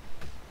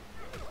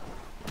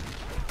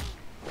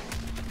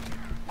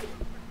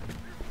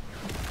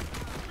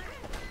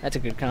 That's a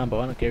good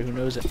combo. I don't care who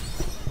knows it.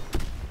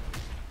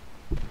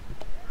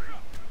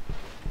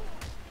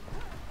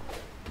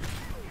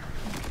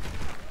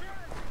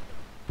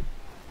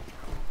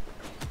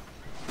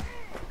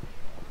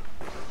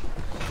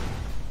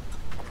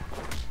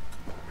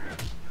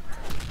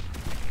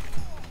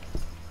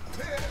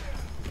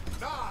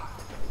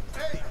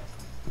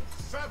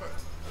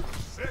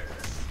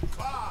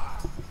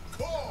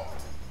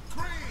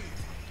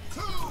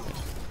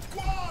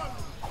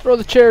 Throw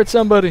the chair at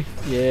somebody.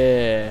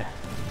 Yeah.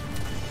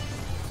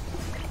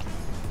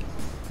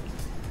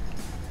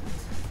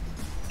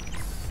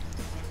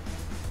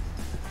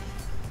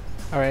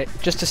 Alright,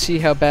 just to see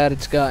how bad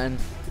it's gotten,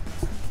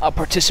 I'll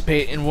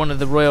participate in one of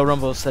the Royal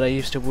Rumbles that I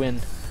used to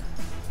win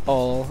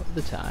all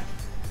the time.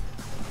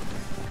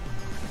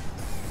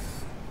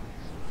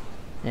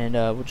 And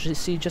we'll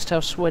just see just how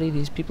sweaty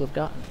these people have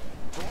gotten.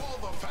 To all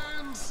the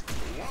fans,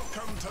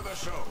 welcome to the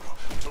show.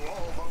 To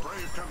all the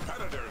brave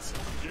competitors,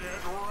 get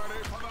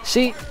ready for the...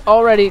 See,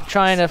 already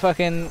trying to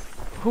fucking...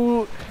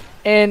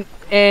 And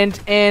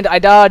I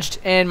dodged,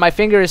 and my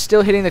finger is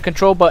still hitting the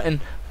control button.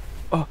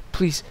 Oh,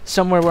 please,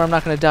 somewhere where I'm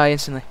not going to die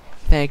instantly.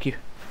 Thank you.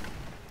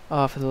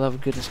 Oh, for the love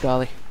of goodness,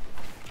 golly.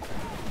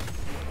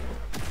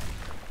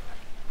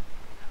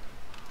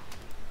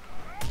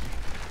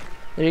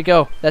 There you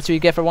go. That's what you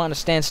get for wanting to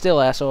stand still,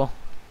 asshole.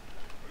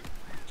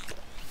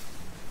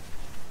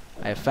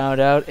 I have found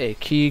out a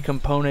key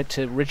component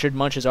to Richard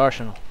Munch's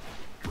arsenal.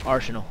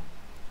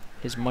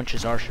 His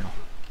Munch's arsenal.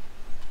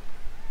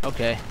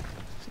 Okay.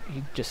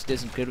 He just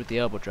isn't good with the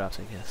elbow drops,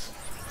 I guess.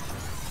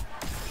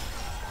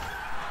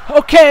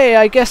 Okay,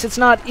 I guess it's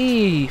not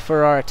E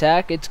for our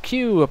attack, it's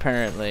Q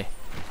apparently.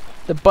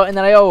 The button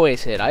that I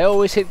always hit. I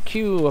always hit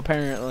Q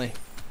apparently.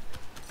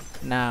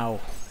 Now.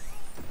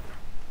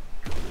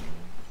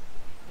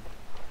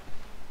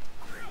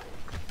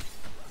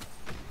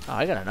 Oh,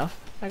 I got enough.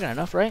 I got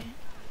enough, right?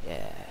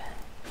 Yeah.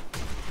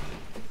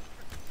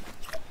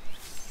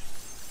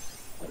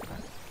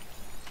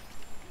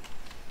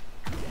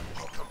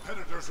 Our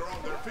competitors are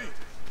on their feet,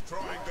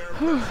 trying their best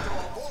to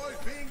avoid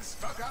being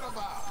stuck out of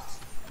bounds.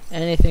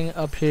 Anything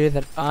up here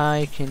that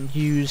I can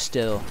use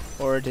still?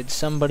 Or did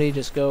somebody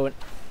just go and...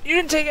 You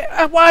didn't take it!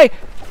 Why?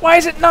 Why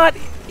is it not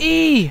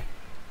E?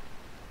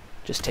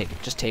 Just take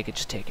it, just take it,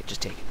 just take it,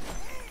 just take it.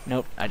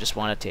 Nope, I just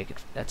want to take it,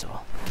 that's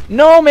all.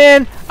 No,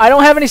 man! I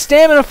don't have any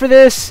stamina for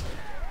this!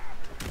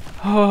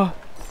 Oh.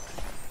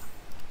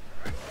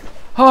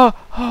 Oh,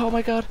 oh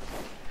my god.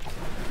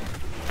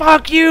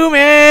 Fuck you,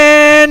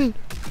 man!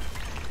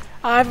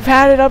 I've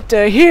had it up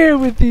to here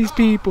with these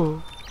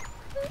people.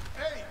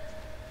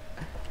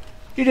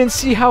 You didn't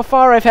see how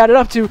far I've had it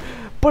up to,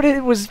 but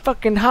it was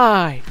fucking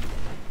high.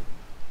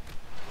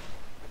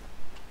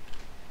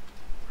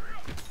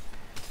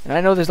 And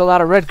I know there's a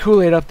lot of red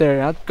Kool-Aid up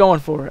there. I'm going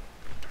for it.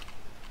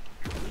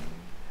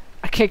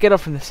 I can't get up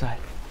from this side.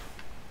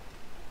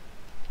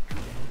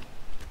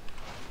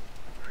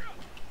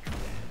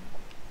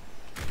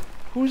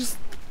 Who's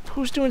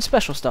doing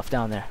special stuff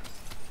down there?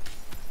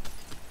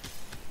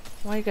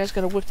 Why you guys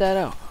gotta whip that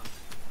out?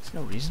 There's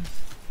no reason.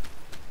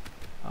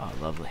 Oh,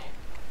 lovely.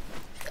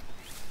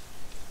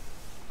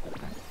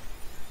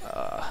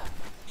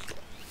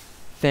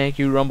 Thank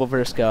you,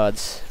 Rumbleverse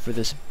gods, for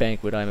this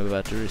banquet I'm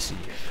about to receive.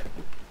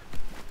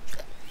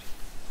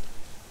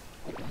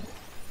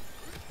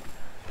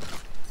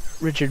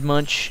 Richard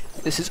Munch,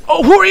 this is—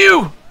 oh, who are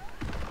you?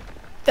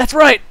 That's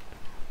right.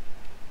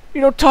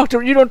 You don't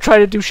try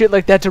to do shit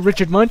like that to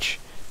Richard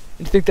Munch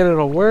and think that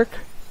it'll work.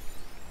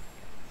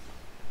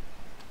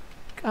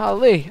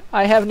 Golly,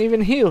 I haven't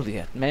even healed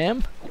yet,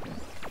 ma'am.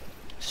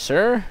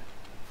 Sir,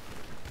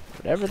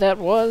 whatever that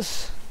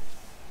was.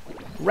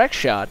 Wreck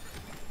shot.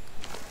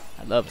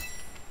 I love it.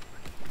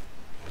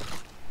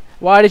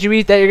 Why did you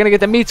eat that? You're gonna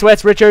get the meat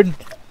sweats, Richard.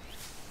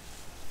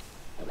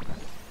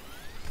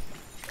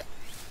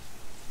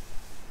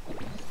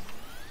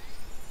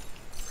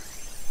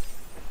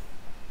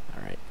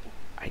 Alright.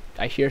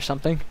 I hear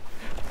something.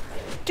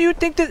 Do you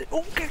think that—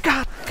 oh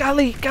god,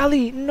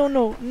 golly, no,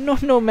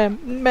 ma'am.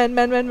 Man.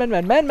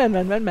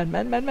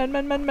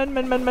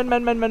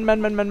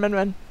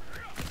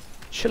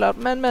 Chill out,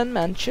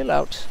 man, chill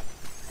out.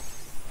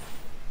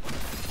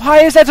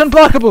 Why is that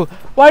unblockable?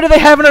 Why do they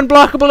have an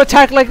unblockable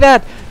attack like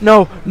that?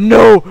 No.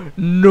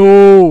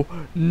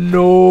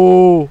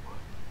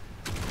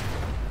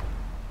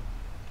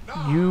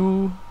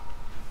 You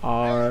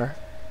are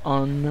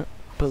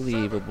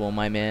unbelievable,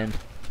 my man.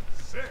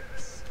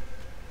 6,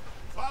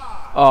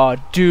 5, Oh,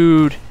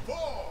 dude. 4.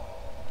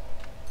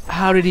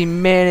 How did he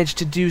manage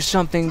to do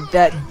something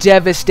that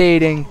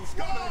devastating?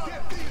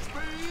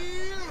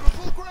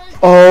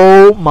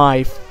 Oh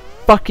my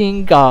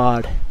fucking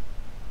god.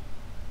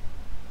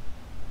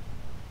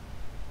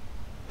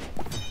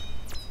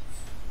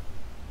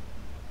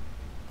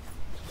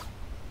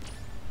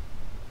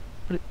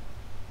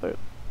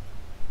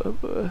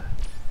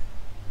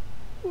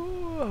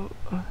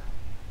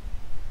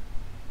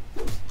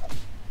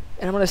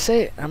 And I'm gonna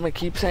say it. I'm gonna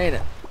keep saying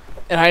it.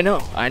 And I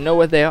know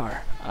what they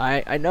are.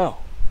 I know.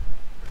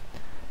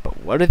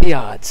 But what are the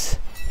odds?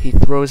 He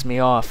throws me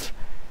off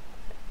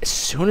as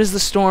soon as the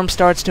storm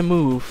starts to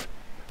move,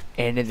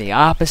 and in the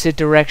opposite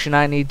direction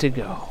I need to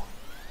go.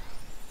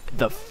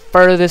 The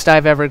furthest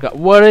I've ever got.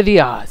 What are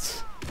the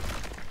odds?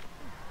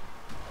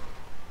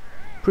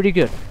 Pretty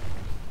good.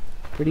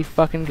 Pretty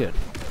fucking good.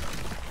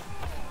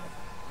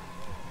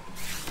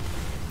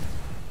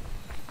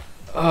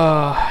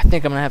 I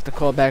think I'm gonna have to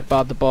call back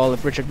Bob the Ball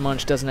if Richard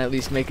Munch doesn't at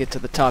least make it to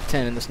the top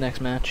 10 in this next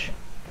match.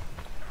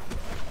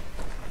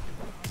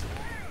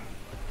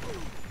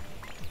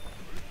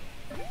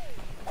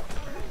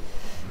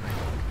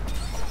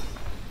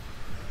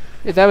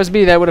 If that was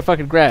me, that would have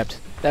fucking grabbed.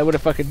 That would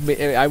have fucking—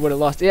 I would have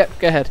lost. Yep,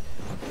 go ahead.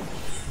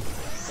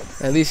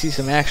 At least see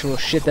some actual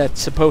shit that's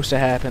supposed to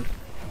happen.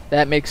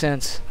 That makes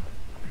sense.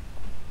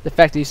 The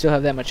fact that you still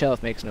have that much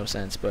health makes no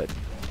sense, but—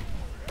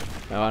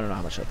 oh, I don't know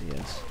how much health he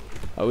has.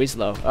 Oh, he's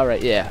low.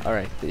 Alright, yeah,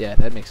 alright. Yeah,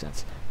 that makes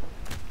sense.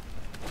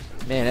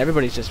 Man,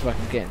 everybody's just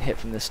fucking getting hit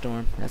from this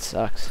storm. That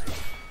sucks.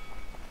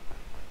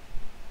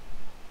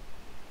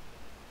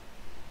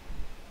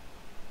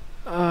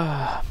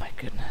 Ah, my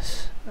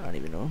goodness. I don't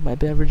even know my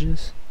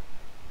beverages.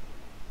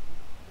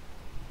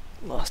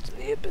 Lost in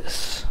the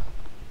abyss.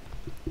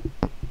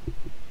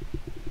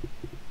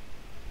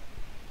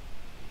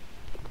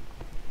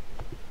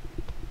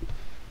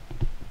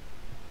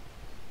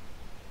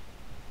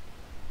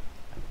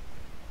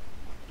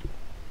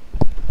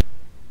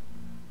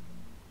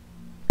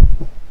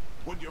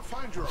 When you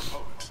find your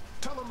opponent,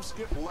 tell them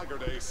Skip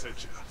Legarday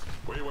sent you.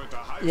 We went to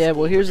high Yeah, well,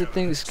 school here's the together,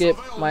 thing, so Skip.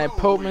 they'll My know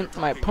who you're opponent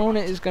talking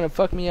is gonna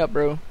fuck me up,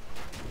 bro.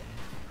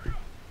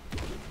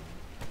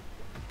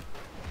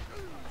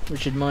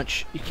 Richard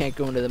Munch, you can't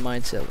go into the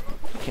mindset.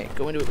 You can't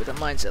go into it with a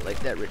mindset like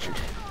that, Richard.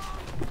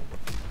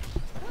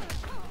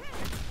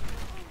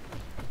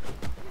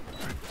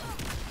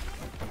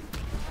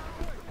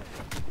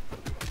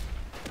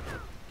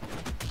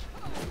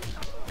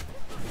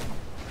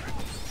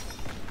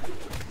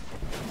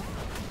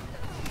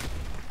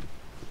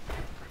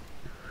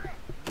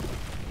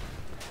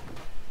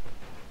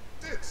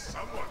 Did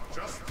someone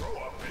just throw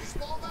a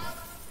baseball bat?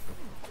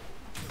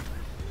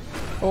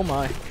 Oh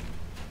my.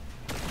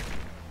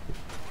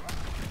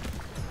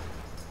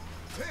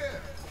 10,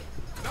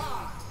 9,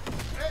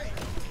 8,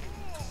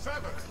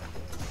 7,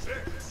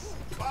 6,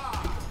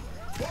 5,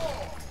 4,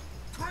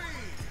 3,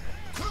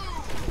 2,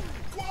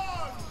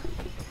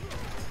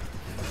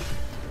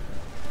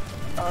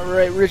 1.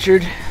 Alright,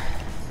 Richard.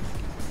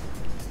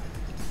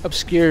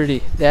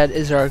 Obscurity. That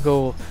is our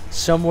goal.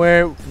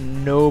 Somewhere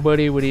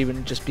nobody would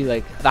even just be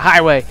like, the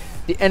highway!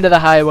 The end of the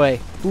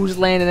highway! Who's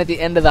landing at the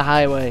end of the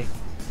highway?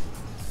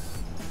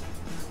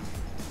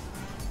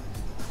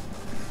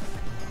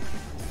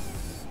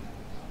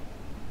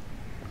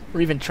 Or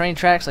even train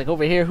tracks like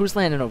over here. Who's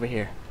landing over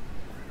here?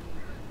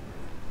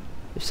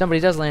 If somebody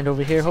does land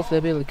over here, hopefully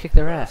they'll be able to kick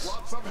their ass.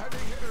 Lots of heavy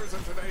hitters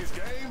in today's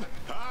game.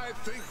 I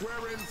think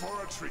we're in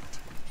for a treat.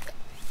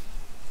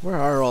 Where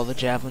are all the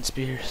javelin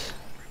spears?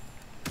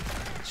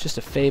 It's just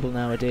a fable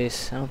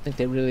nowadays. I don't think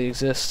they really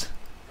exist.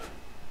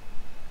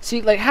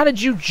 See, like, how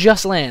did you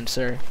just land,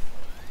 sir?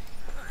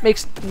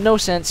 Makes no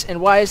sense.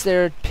 And why is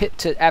there a pit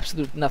to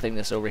absolute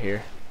nothingness over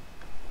here?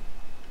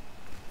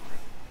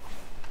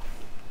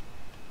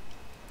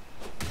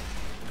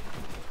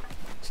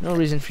 There's no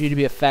reason for you to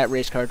be a fat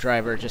race car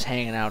driver just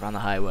hanging out on the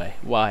highway.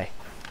 Why?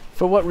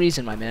 For what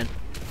reason, my man?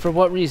 For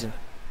what reason?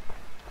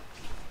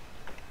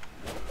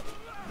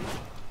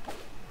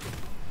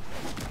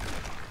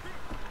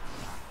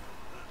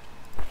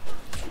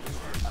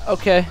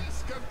 Okay.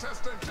 This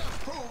contestant just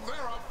proved they're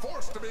a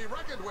force to be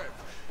reckoned with.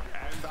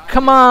 And I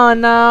Come on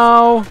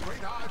now.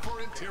 great eye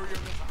for interior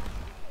design.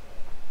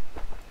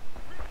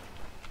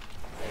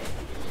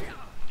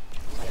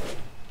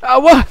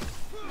 What?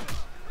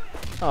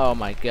 Oh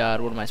my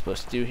god, what am I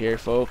supposed to do here,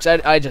 folks? I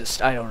don't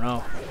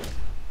know.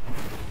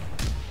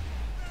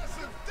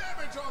 Massive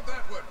damage on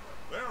that one.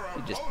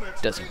 Their It just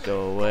opponents doesn't really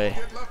go away.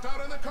 Get left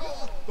out in the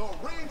cold. The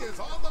ring is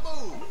on the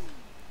move.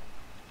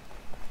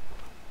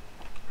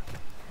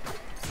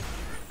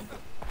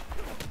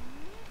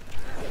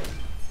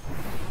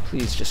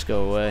 Please just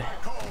go away.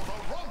 Call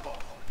the rumble.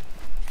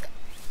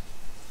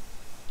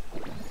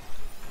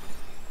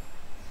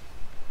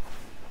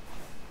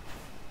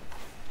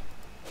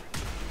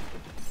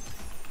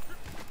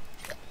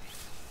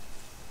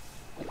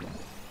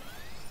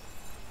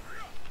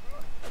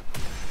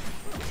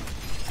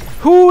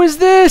 Who is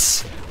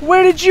this?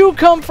 Where did you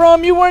come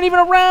from? You weren't even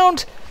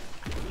around.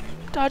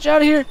 Dodge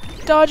out of here.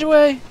 Dodge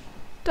away.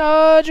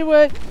 Dodge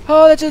away.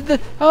 Oh, that's it.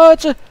 Oh,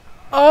 it's a.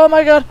 Oh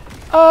my god.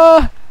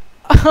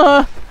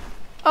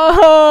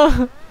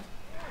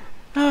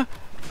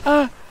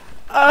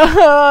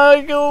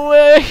 Go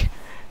away.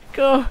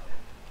 Go.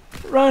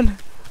 Run.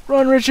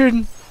 Run,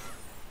 Richard.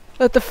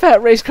 Let the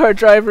fat race car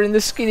driver and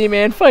the skinny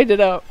man fight it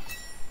out.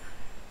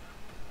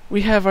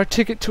 We have our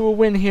ticket to a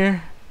win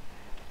here.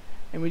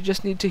 And we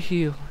just need to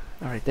heal.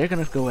 Alright, they're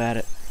gonna go at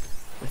it.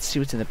 Let's see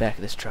what's in the back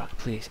of this truck,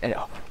 please. And,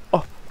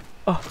 oh.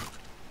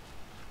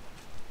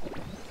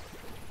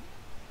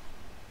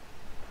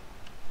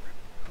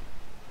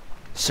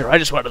 Sir, I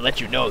just wanted to let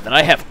you know that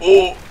I have.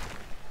 Oh.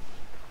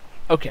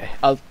 Okay,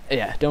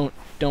 yeah. Don't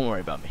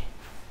worry about me.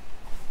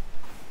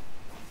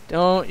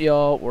 Don't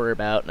y'all worry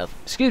about nothing.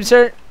 Excuse me,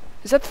 sir.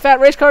 Is that the fat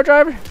race car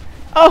driver?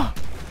 Oh.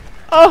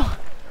 I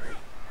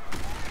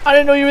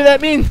didn't know you were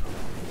that mean.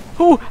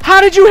 Who? How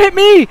did you hit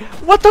me?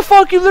 What the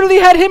fuck? You literally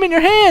had him in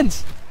your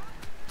hands.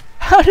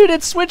 How did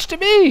it switch to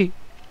me?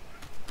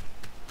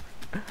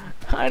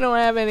 I don't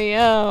have any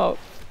out.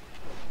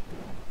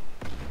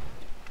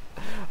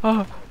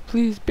 Oh,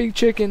 please, big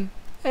chicken.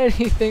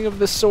 Anything of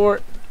the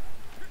sort.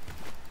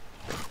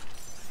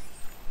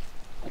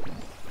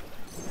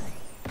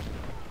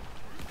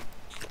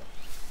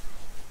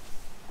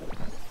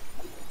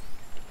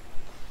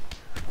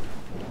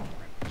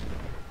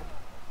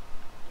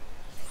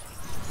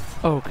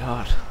 Oh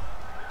god.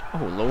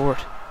 Oh lord.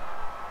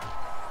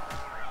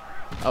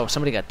 Oh,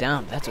 somebody got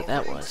down. That's what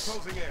that was.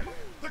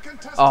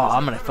 Oh,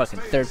 I'm gonna fucking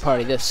third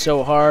party this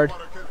so hard.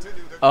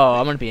 Oh,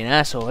 I'm gonna be an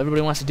asshole.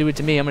 Everybody wants to do it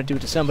to me. I'm gonna do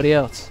it to somebody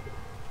else.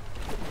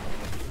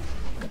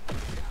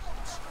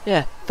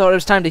 Yeah, thought it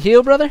was time to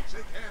heal, brother?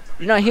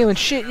 You're not healing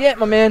shit yet,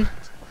 my man.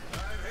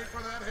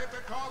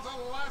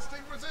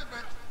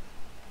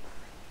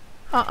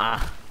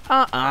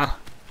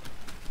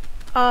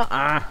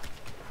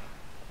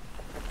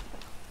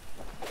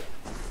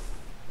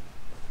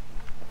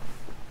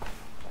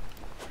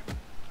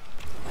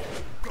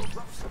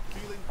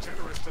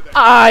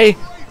 I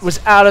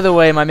was out of the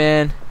way, my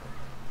man.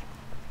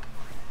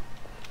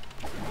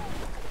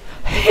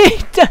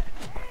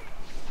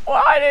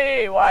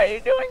 Why are you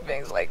doing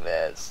things like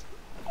this?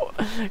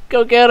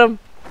 Go get him.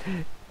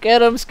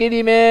 Get him,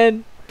 skinny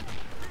man.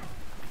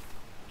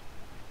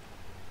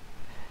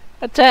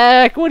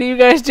 Attack! What are you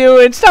guys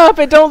doing? Stop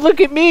it! Don't look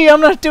at me!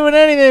 I'm not doing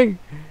anything!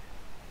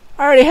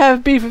 I already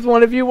have beef with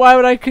one of you. Why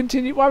would I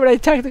continue? Why would I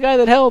attack the guy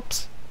that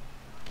helps?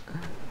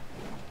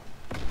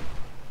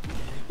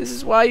 This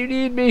is why you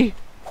need me.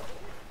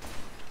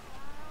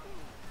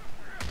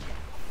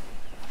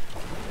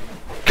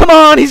 Come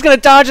on! He's gonna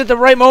dodge at the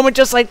right moment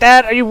just like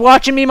that. Are you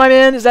watching me, my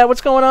man? Is that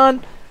what's going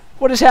on?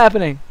 What is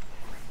happening?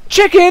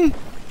 Chicken!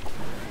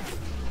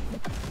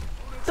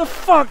 The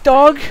fuck,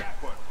 dog?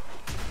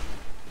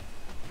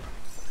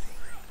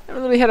 I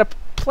really had a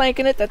plank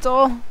in it, that's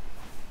all.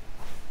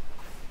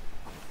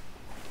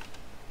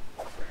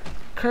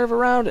 Curve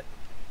around it.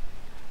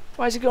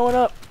 Why is it going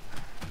up?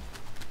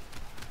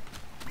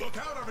 Look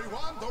out,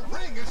 everyone! The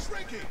ring is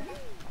shrinking!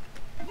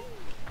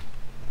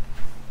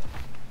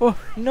 Oh,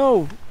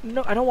 no.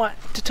 No, I don't want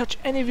to touch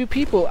any of you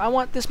people. I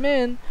want this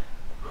man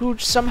who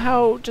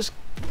somehow just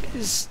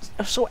is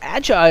so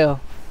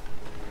agile.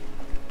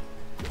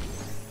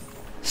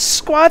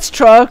 Squats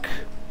truck!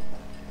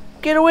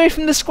 Get away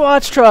from the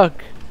squats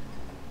truck!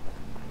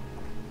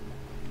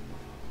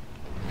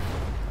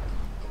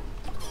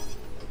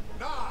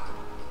 9,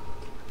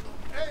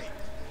 8,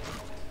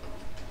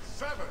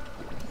 7,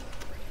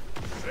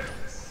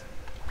 6.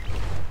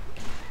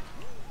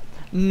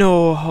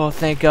 No, oh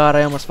thank God,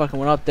 I almost fucking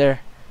went up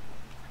there.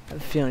 I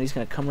have a feeling he's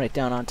gonna come right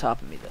down on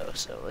top of me though,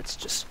 so let's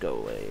just go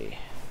away.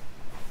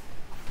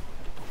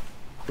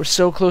 We're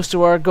so close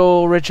to our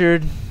goal,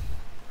 Richard.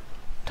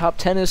 Top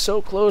 10 is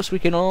so close, we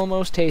can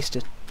almost taste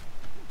it.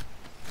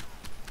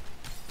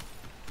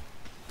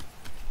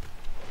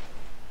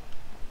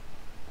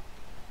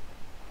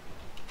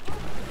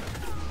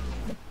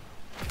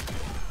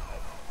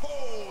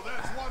 Oh,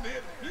 that's one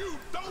hit. You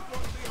don't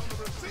want to be on the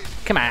receipt.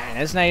 Come on,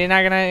 it's not, you're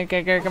not gonna,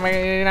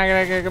 you're not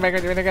gonna go back,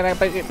 but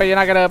you're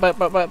not gonna,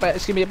 but,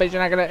 excuse me, but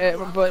you're not gonna,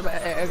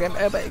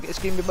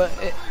 excuse me, but,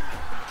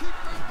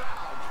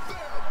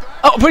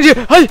 oh, but you,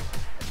 hey!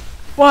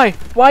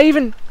 Why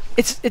even,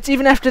 it's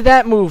even after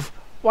that move.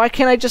 Why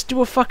can't I just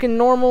do a fucking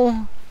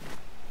normal?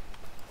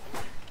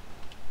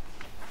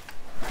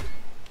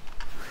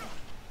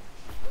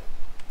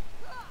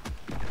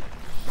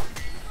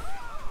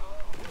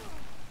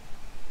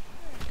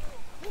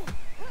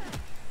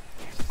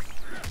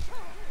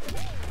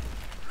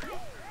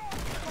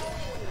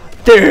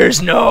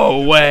 There's no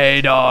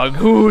way, dog.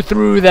 Who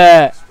threw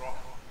that?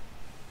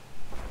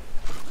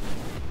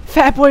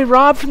 Fat Boy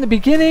Rob from the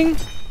beginning?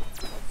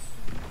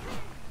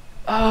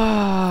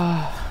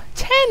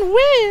 10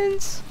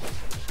 wins?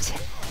 10?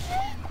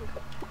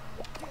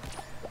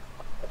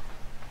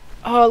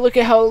 Oh, look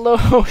at how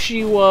low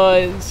she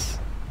was.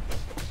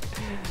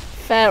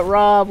 Fat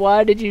Rob,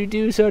 why did you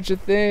do such a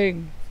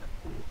thing?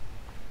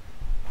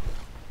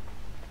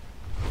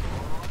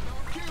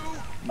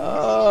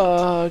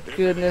 Oh,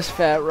 goodness,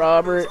 Fat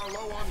Robert.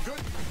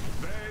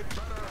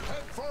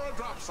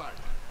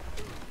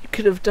 You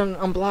could have done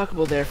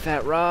unblockable there,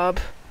 Fat Rob.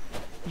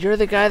 You're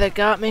the guy that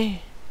got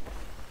me?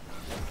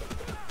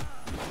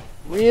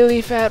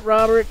 Really, Fat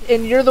Robert?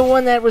 And you're the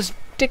one that was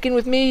dicking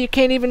with me? You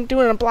can't even do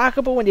an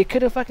unblockable when you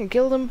could have fucking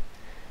killed him?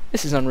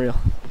 This is unreal.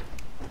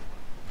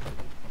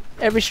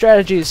 Every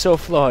strategy is so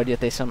flawed, yet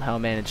they somehow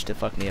managed to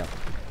fuck me up.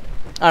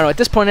 I don't know, at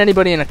this point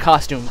anybody in a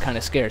costume kind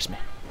of scares me.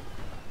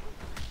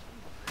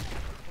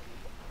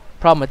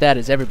 Problem with that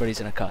is everybody's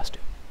in a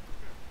costume.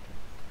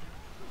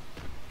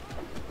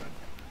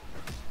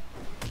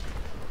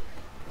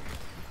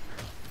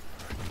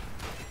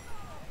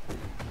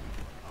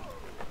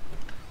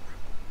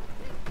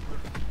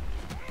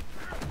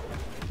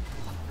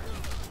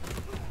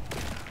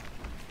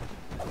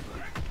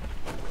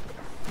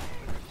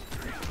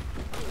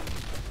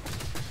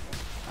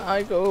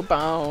 I go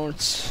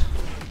bounce.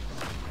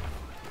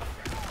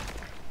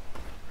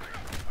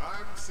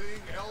 I'm seeing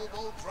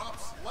elbow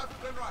drops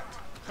left and right.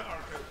 Our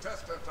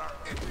contestants are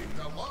itching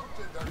to launch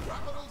into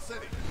Capital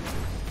City.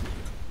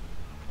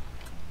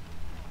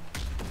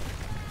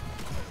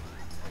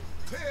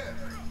 10,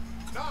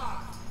 9,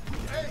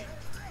 8,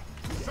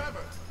 7,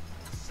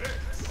 6,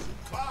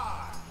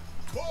 5,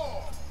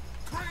 4,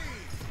 3,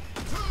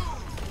 2,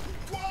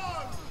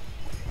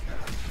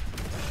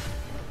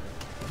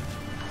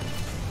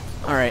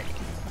 1. Alright.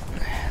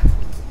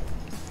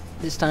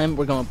 This time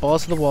we're going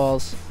balls to the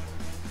walls.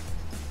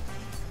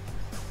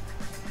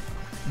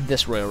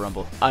 This Royal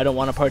Rumble. I don't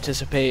want to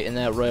participate in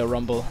that Royal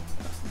Rumble.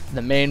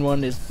 The main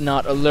one is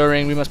not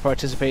alluring. We must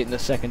participate in the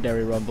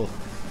secondary Rumble.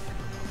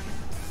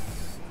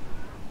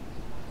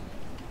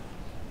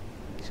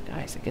 These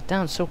guys, they get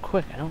down so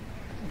quick. I don't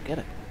get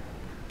it.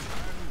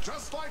 And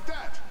just like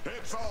that,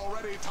 it's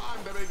already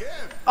time to begin.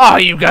 Oh,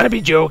 you gotta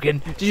be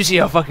joking. Did you see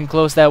how fucking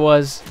close that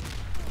was?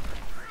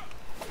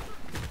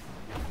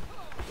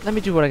 Let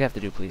me do what I have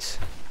to do, please.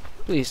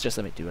 Please, just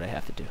let me do what I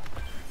have to do.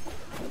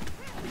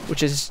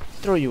 Which is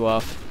throw you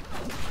off.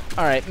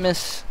 Alright,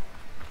 miss.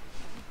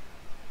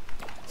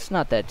 It's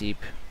not that deep.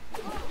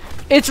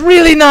 It's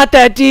really not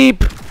that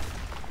deep!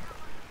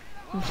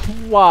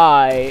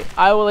 Why?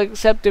 I will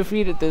accept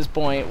defeat at this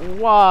point.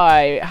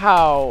 Why?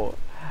 How?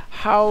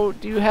 How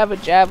do you have a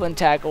javelin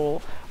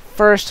tackle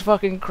first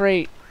fucking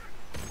crate.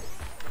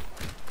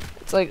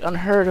 It's like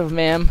unheard of,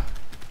 ma'am.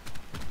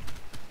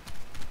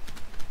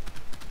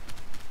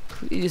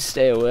 Please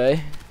stay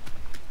away.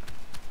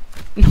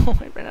 No,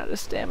 I ran out of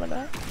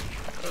stamina.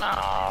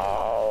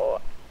 No.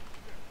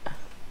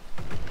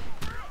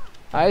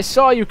 I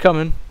saw you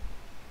coming.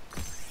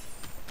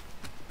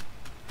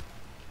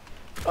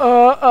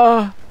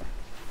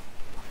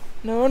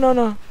 No, no, no,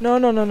 no, no,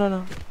 no, no,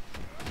 no.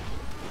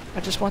 I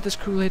just want this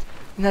Kool-Aid,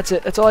 and that's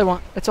it. That's all I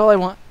want. That's all I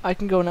want. I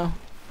can go now.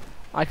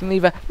 I can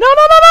leave. No, no,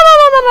 no, no,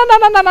 no, no,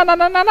 no, no, no, no,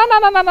 no, no, no,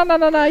 no, no, no, no,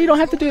 no, no. You don't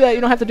have to do that.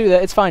 You don't have to do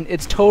that. It's fine.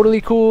 It's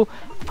totally cool.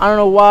 I don't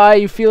know why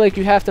you feel like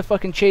you have to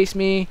fucking chase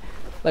me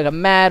like a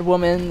mad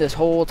woman this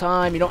whole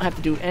time. You don't have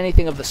to do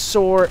anything of the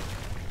sort.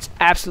 It's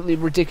absolutely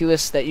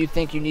ridiculous that you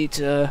think you need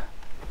to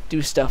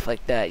do stuff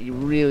like that. You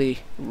really,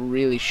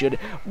 really should.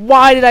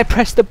 Why did I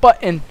press the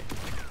button?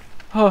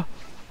 Oh,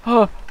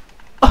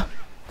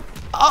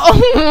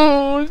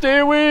 stay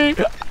away.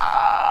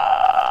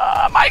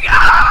 Oh my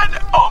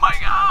god. Oh my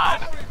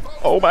god.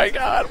 Oh my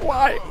god.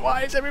 Why?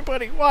 Why is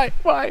everybody? Why?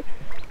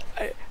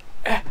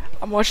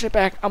 I'm watching it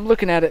back. I'm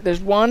looking at it.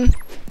 There's one.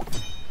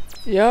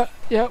 Yeah,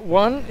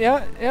 one.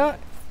 Yeah.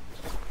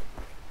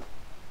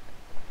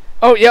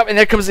 Oh, yep, and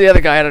there comes the other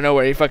guy out of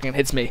nowhere. He fucking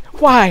hits me.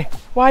 Why?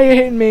 Why are you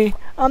hitting me?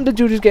 I'm the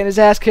dude who's getting his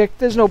ass kicked.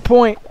 There's no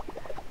point.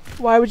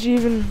 Why would you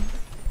even...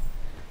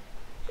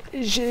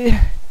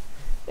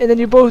 And then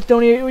you both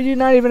don't even... You're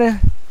not even a...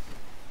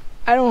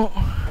 I don't...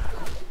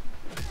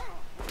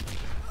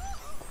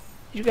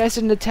 You guys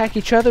didn't attack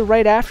each other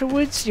right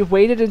afterwards? You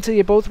waited until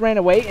you both ran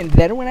away and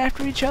then went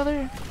after each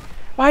other?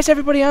 Why is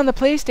everybody on the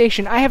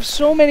PlayStation? I have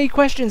so many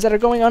questions that are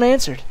going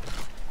unanswered.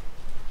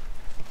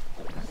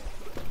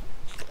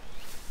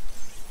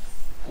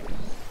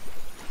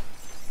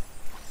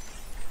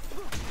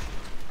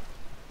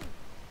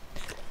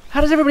 How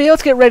does everybody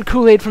else get red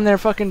Kool-Aid from their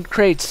fucking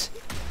crates?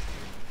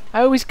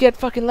 I always get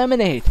fucking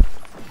lemonade.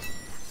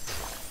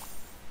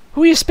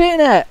 Who are you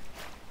spitting at?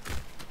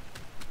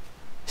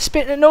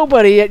 Spitting at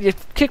nobody, yet you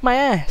kick my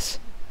ass.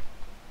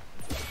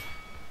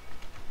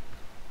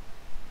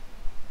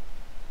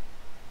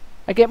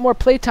 I get more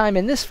playtime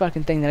in this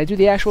fucking thing than I do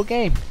the actual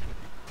game.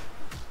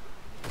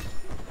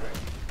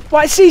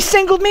 Why, see,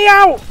 singled me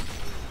out!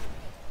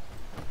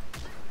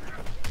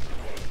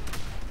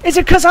 Is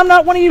it because I'm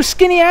not one of you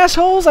skinny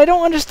assholes? I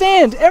don't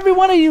understand. Every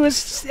one of you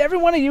is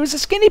a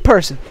skinny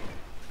person.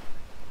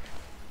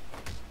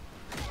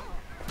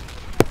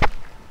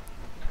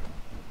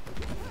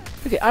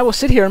 Okay, I will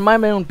sit here and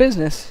mind my own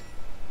business,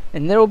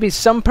 and there will be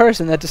some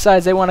person that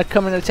decides they want to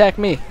come and attack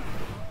me.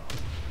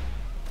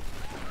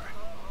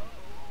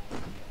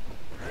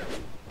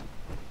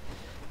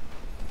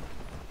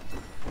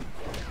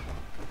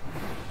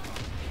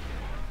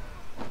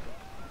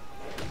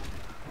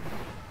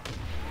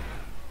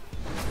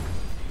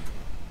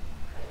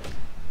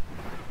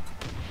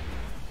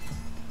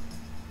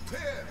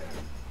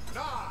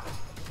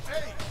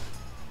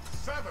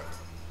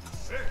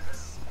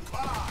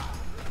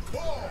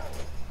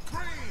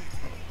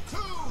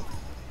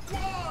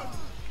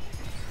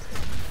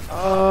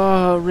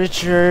 Oh,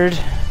 Richard.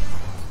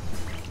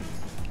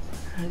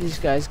 These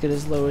guys get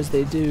as low as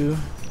they do.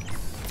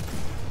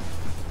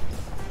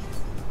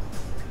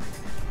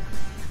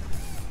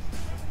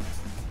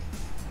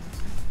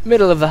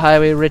 Middle of the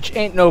highway, Rich.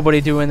 Ain't nobody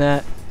doing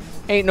that.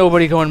 Ain't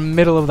nobody going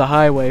middle of the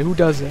highway. Who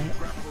does that?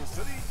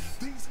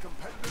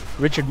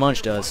 Richard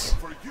Munch does.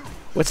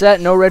 What's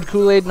that? No red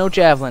Kool-Aid, no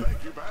javelin.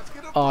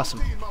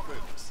 Awesome.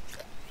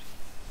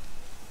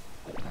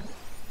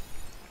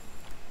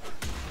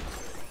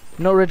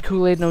 No red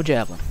Kool-Aid, no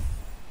javelin.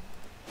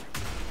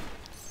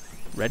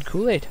 Red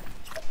Kool-Aid.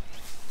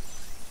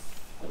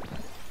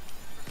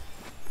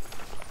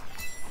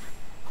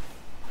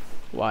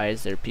 Why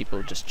is there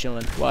people just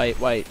chilling? Why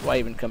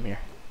even come here?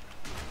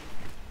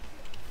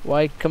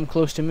 Why come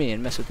close to me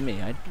and mess with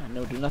me? I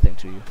know do nothing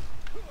to you.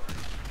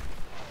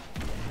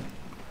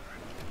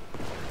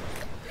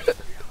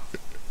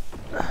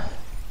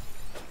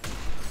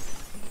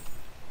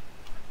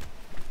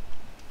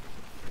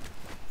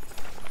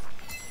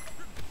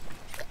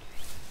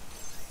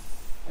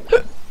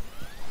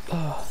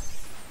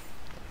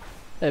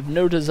 I have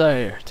no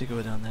desire to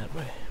go down that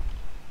way.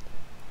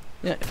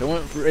 Yeah,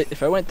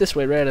 if I went this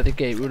way right out of the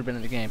gate, we would have been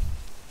in the game.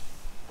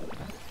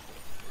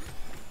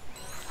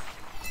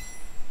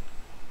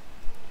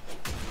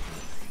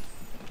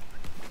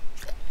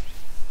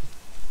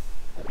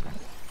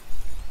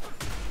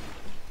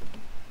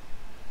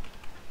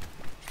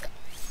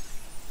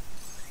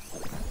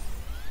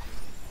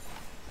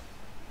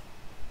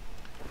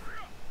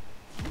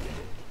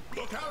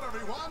 Look out,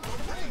 everyone! The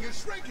ring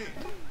is shrinking.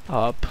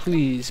 Oh,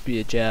 please be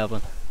a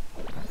javelin.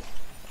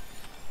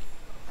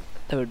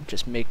 That would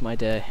just make my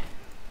day.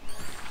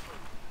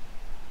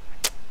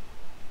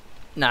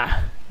 Nah.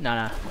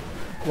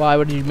 Why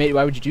would you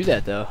do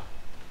that though?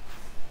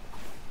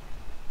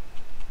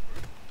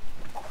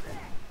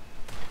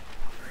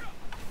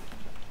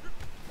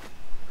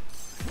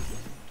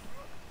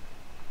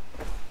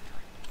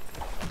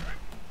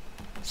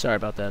 Sorry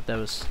about that. That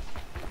was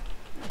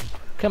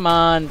Come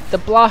on, the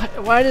block.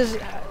 Why does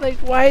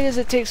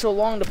it take so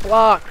long to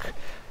block?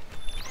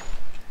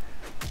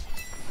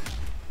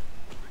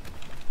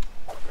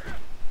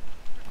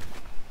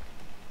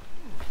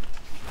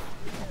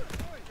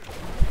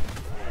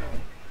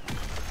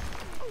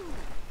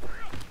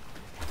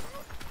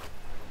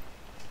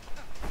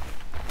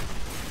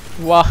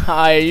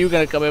 Why are you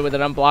gonna come in with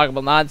an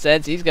unblockable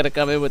nonsense? He's gonna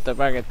come in with the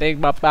fucking thing,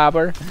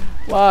 bopper.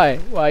 Why?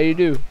 Why you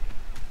do?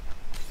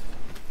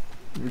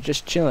 We were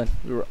just chilling.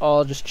 We were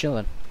all just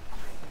chilling.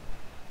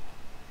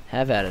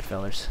 Have at it,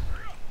 fellers.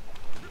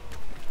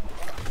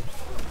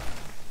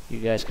 You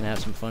guys can have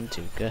some fun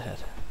too. Go ahead.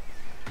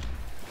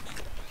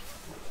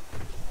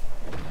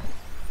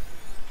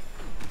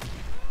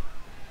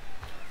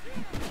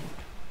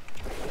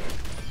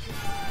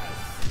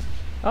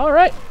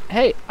 Alright.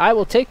 Hey, I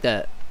will take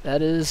that.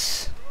 That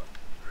is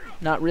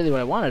not really what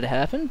I wanted to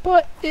happen,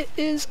 but it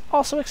is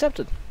also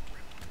accepted.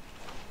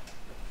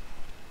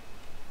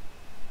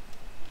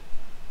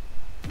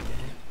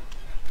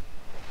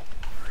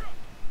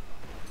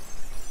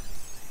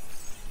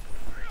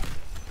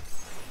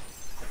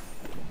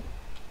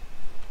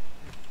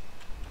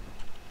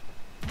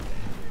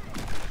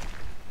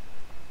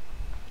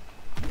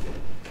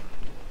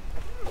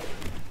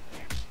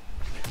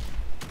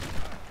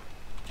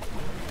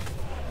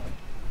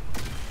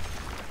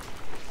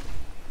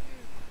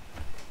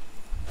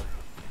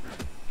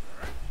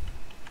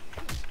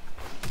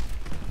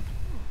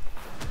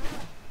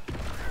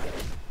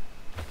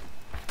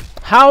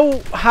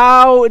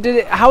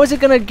 How is it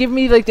gonna give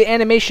me like the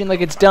animation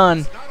like it's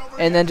done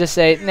and then just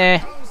say nah?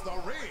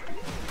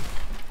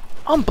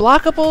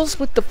 Unblockables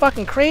with the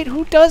fucking crate?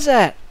 Who does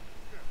that?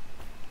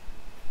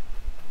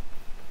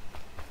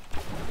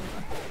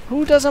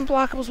 Who does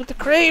unblockables with the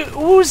crate?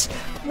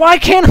 Why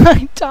can't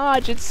I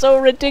dodge? It's so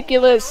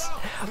ridiculous.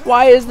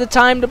 Why is the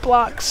time to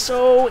block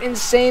so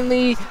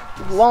insanely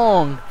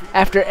long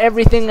after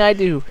everything I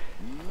do?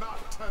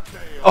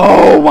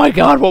 Oh my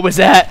god, what was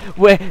that?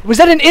 Was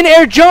that an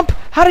in-air jump?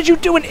 How did you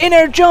do an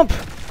in-air jump?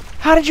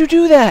 How did you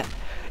do that?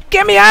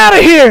 Get me out of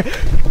here!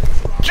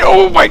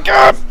 Oh my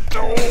god!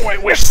 Oh, I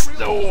wish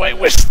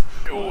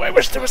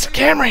there was a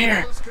camera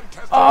here.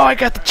 Oh, I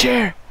got the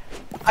chair.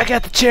 I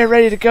got the chair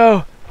ready to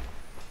go.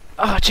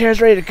 Oh,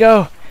 chair's ready to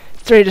go.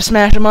 It's ready to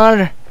smash a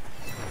monitor.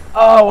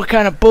 Oh, what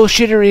kind of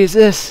bullshittery is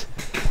this?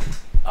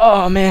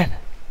 Oh man.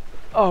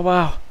 Oh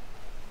wow.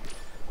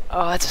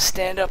 Oh, let's just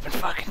stand up and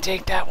fucking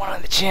take that one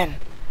on the chin.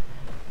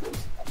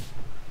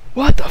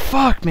 What the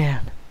fuck,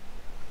 man?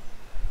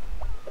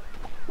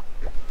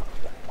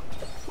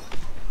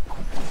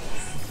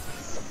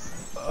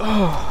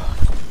 Oh.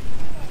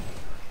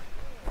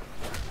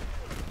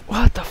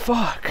 What the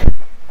fuck?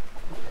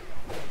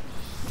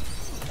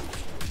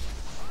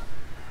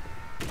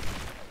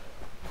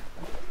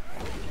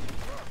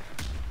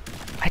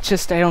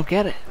 I don't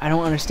get it. I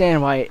don't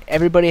understand why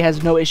everybody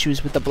has no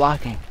issues with the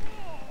blocking.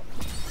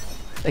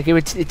 Like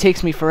it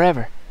takes me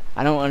forever.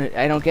 I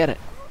don't get it.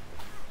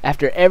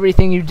 After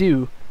everything you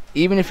do,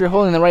 even if you're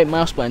holding the right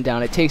mouse button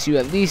down, it takes you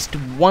at least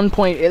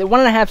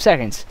 1.5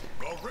 seconds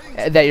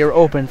that you're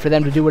open for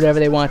them to do whatever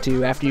they want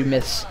to after you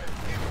miss.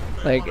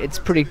 Like it's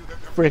pretty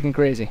freaking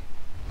crazy.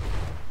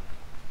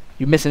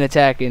 You miss an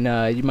attack and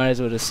you might as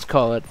well just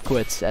call it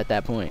quits at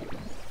that point.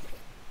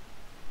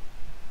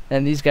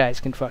 And these guys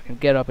can fucking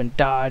get up and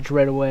dodge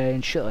right away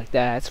and shit like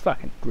that. It's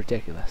fucking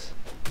ridiculous.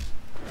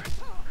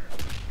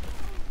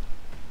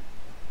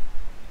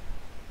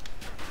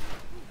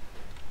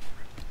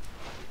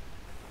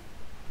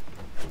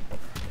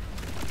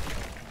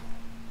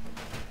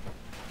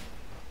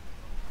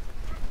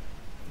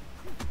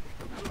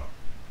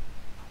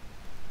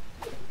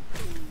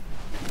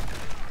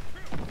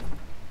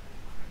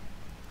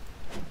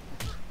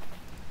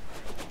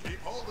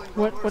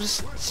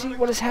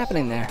 What is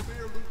happening there?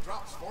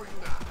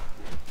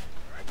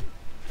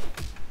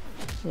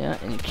 Yeah,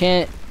 and you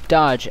can't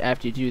dodge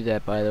after you do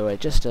that, by the way,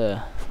 just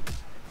to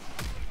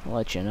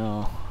let you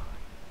know.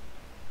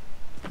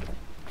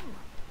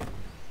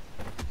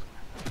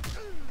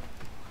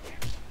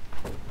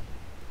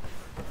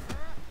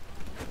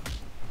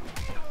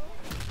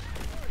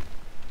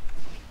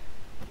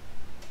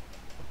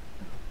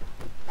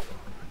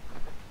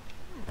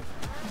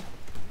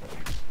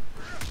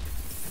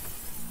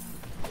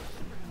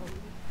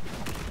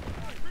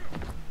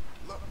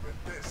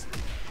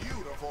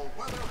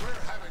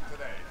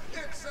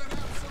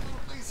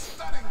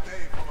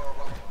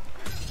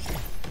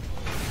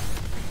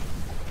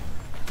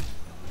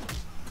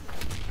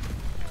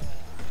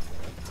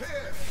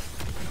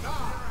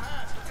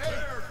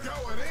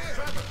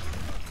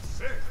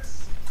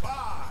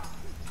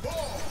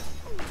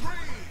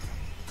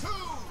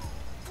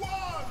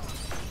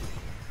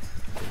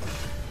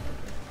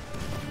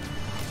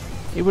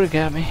 He would have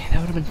got me. That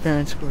would have been fair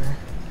and square.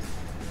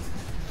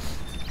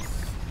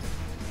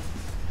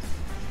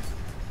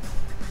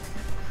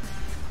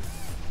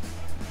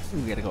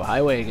 We gotta go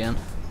highway again.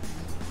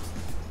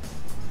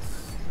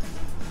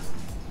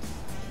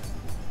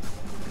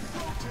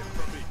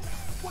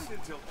 Wait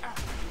until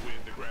after you win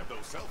to grab those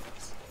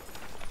selfies.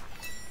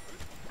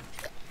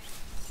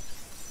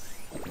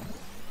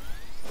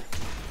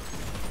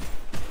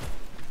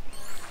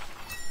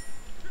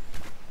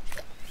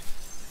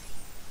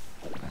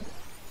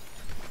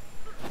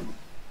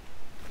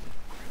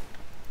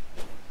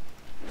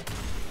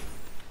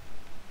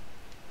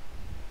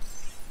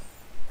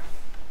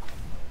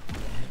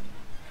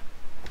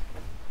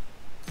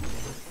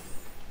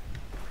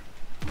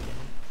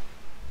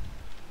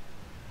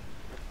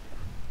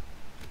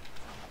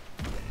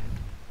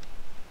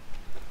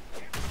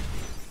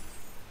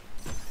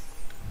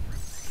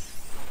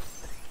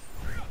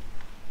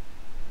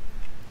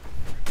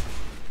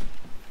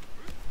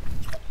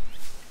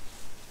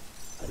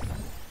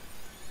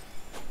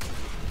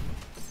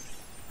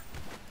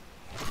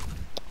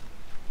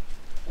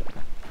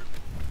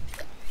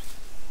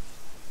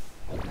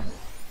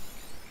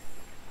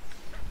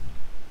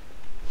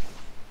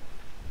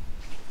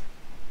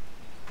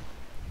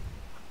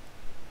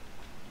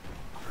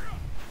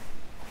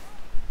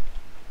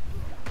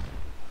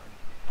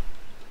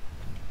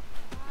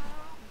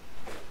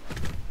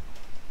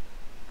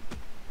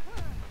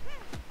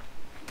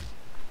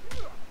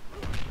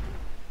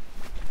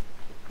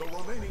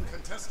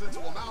 contestants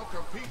will now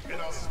compete in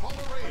a smaller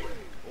ring.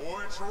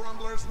 Which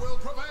rumblers will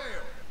prevail?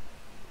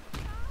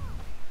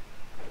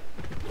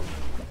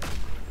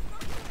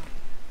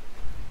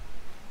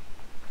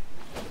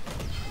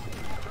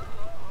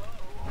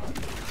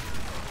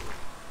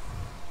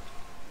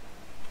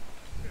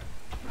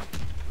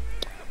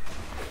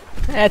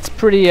 That's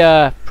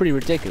pretty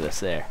ridiculous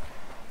there.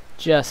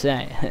 Just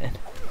saying.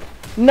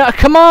 No,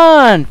 come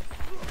on!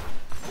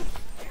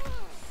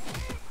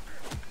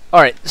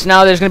 Alright, so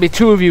now there's gonna be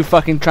 2 of you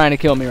fucking trying to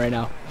kill me right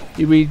now.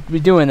 We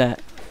doing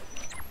that.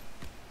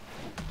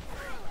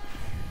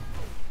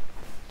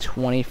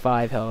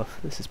 25 health.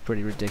 This is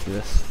pretty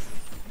ridiculous.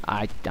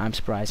 I'm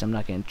surprised I'm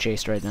not getting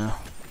chased right now.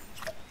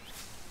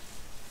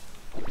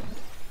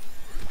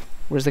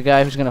 Where's the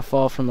guy who's gonna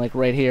fall from like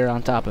right here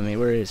on top of me?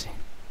 Where is he?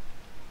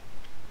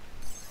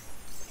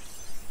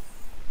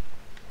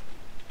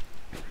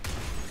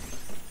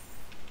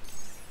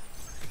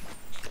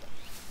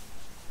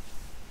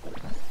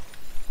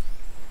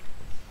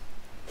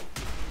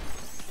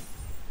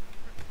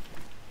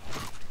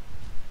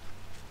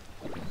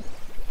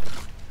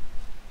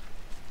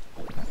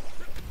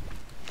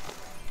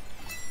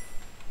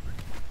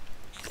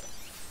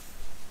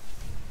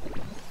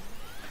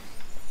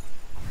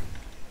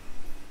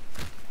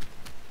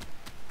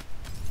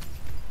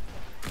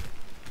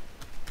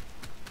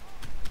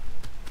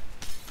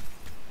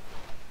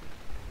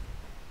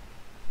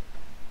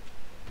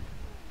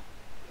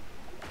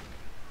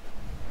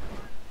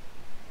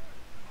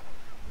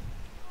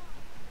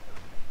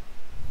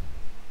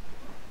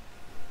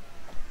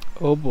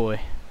 Oh boy.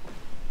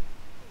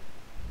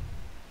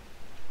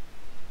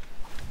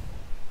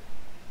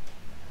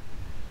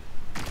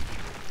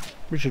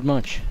 Richard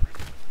Munch.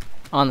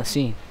 On the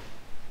scene.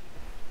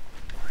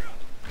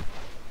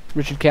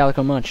 Richard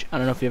Calico Munch. I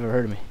don't know if you've ever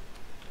heard of me.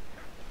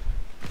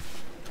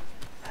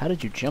 How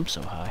did you jump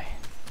so high?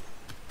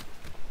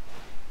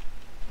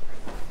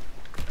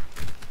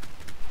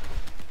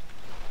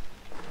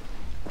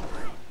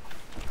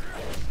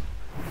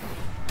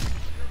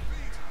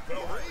 The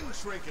ring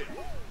shrinking.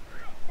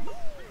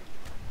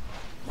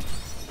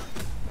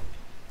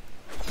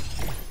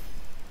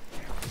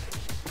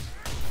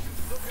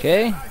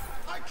 Okay.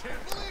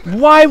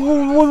 Why?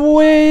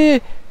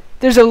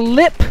 There's a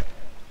lip.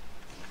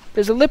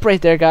 There's a lip right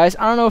there, guys.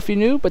 I don't know if you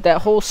knew, but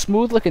that whole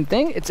smooth-looking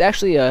thing, it's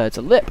actually it's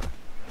a lip.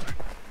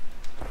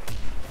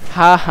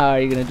 How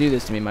are you gonna do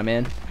this to me, my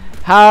man?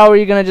 How are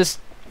you gonna just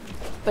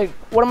like?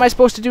 What am I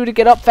supposed to do to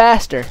get up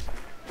faster?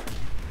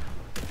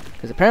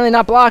 Because apparently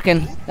not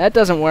blocking. That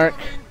doesn't work.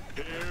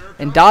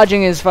 And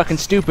dodging is fucking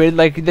stupid.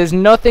 Like, there's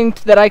nothing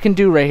that I can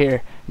do right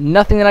here.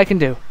 Nothing that I can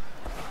do.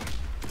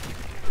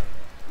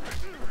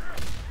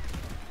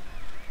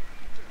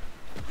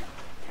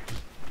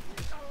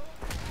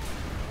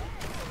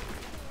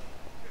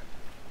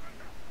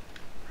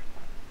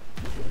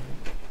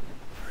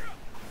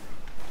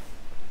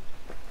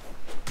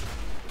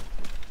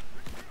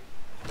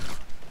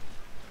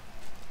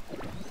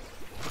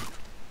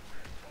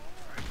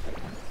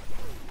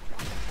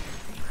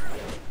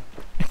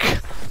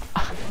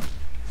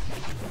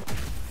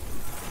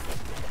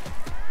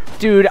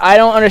 Dude, I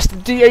don't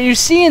understand. Are you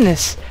seeing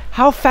this?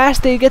 How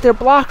fast they get their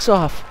blocks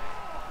off?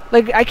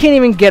 Like, I can't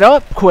even get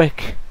up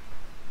quick.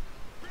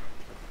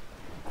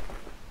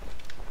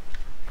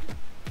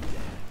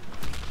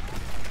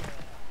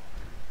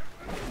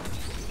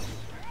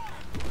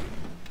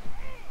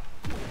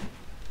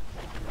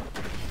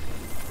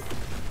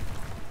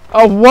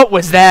 Oh, what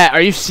was that?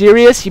 Are you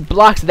serious? He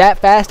blocks that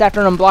fast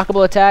after an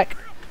unblockable attack?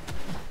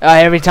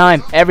 Every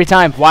time. Every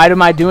time. Why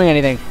am I doing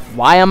anything?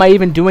 Why am I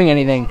even doing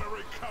anything?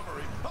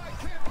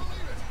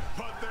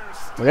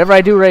 Whatever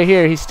I do right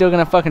here, he's still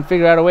gonna fucking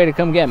figure out a way to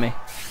come get me.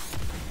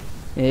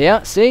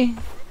 Yeah, see?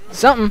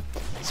 Something.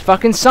 It's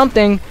fucking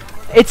something.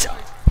 It's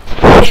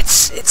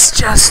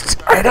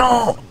just,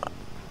 I'll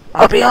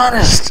be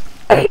honest.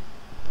 I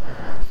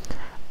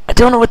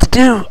don't know what to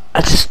do. I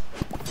just,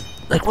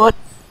 like, what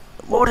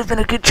would have been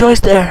a good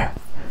choice there?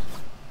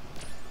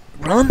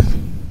 Run?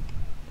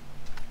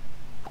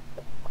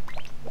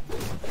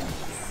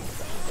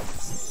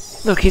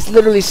 Look, he's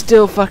literally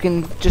still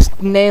fucking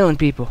just nailing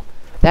people.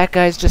 That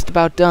guy's just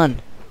about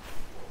done.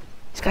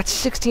 He's got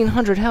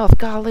 1,600 health,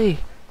 golly.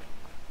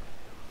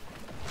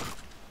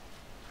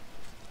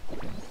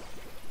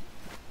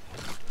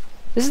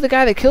 This is the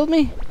guy that killed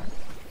me?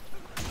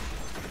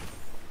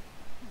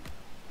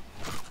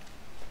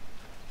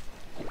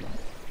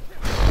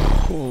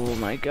 Oh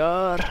my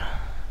god.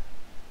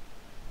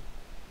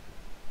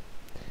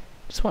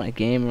 Just want a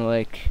game where,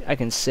 like, I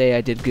can say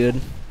I did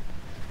good.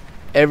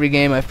 Every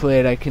game I've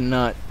played, I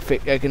cannot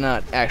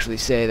actually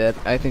say that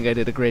I think I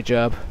did a great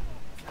job.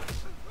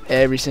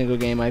 Every single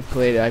game I've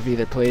played, I've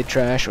either played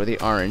trash or the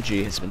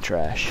RNG has been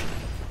trash.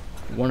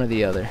 One or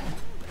the other.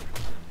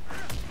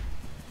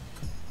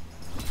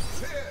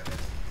 10,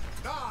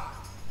 9,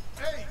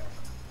 8,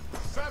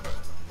 7,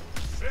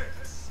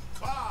 6,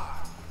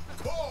 5,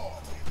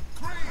 4,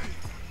 3,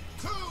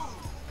 2,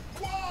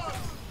 1.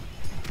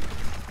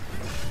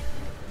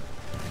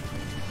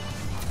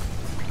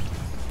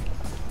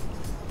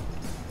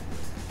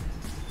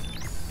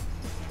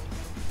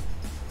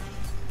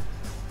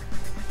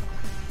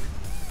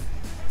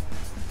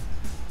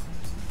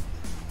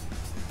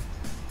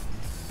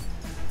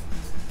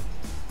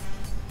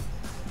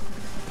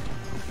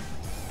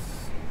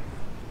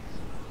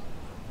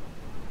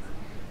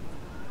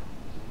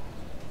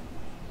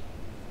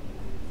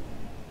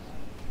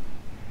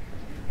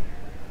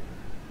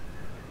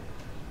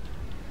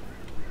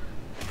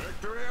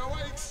 Victory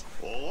awaits.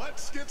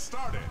 Let's get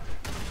started.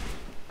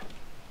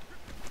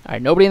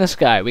 Alright, nobody in the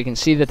sky. We can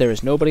see that there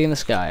is nobody in the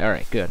sky.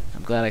 Alright, good.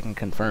 I'm glad I can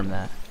confirm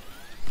that.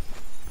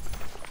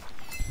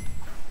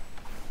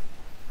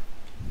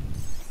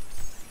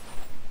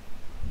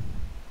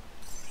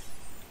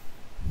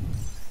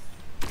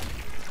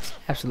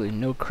 Absolutely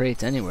no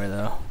crates anywhere,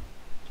 though.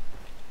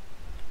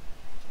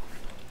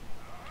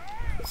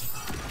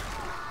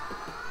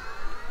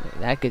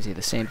 That gives you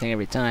the same thing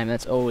every time.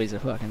 That's always a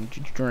fucking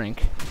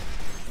drink.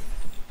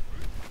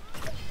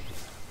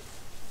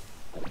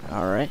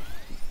 Alright.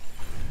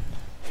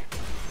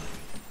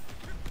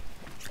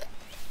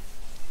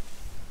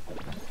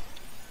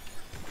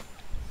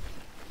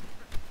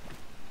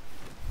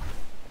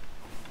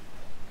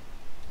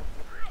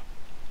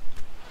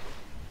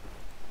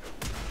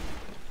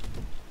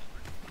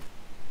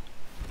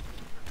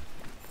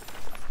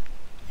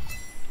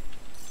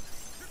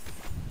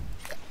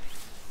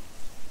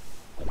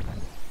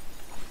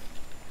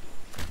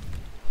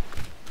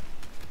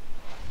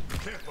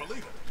 Can't believe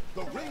it.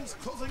 The ring's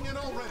closing in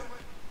already.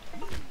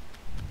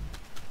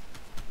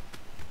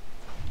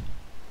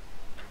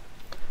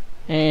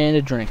 And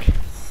a drink.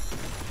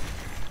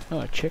 Oh,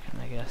 a chicken,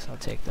 I guess. I'll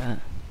take that.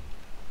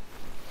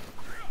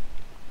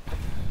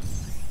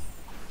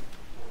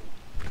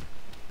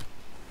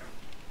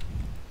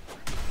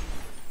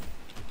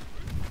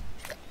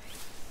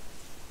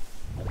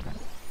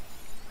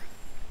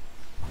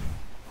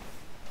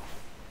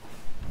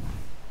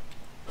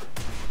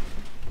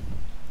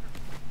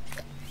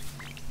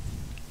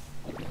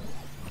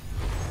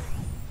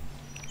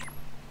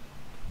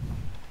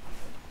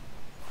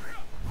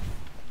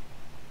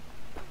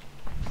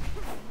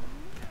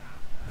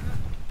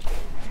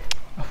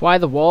 Why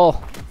the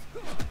wall?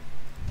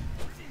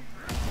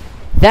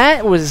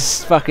 That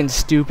was fucking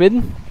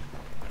stupid.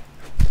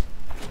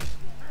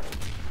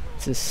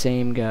 It's the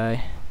same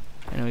guy.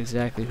 I know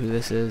exactly who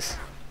this is.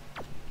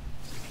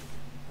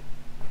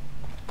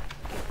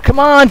 Come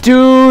on,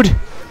 dude!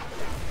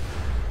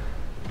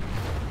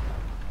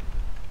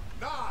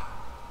 9,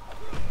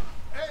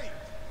 8.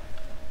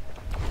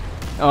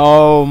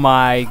 Oh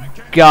my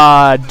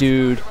god,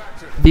 dude.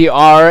 The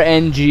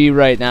RNG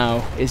right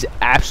now is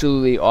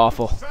absolutely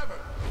awful.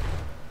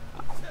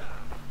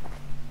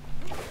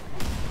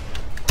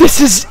 This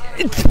is...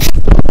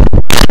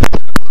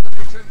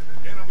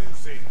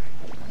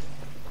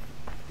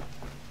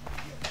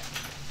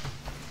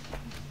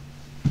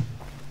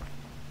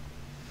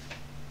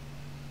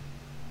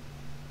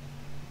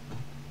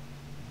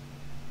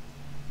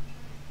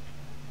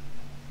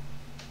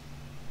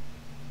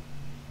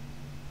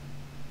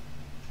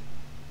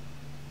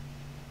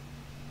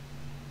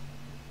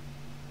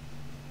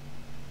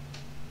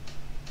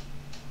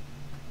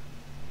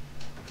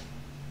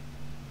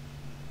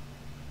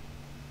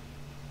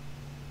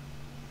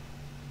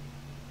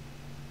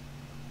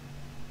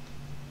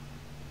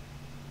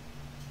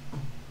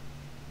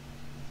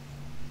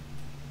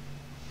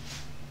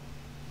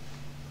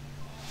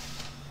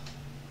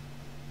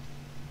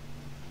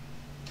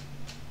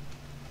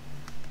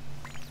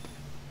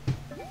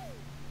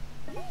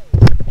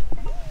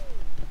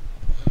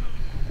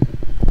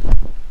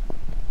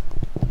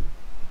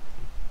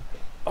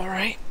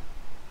 Alright.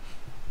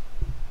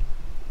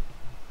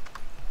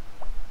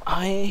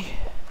 I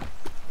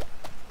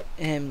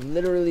am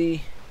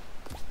literally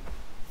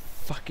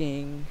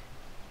fucking...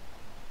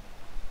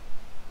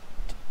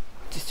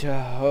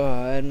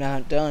 I'm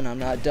not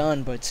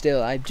done, but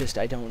still, I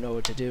don't know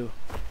what to do.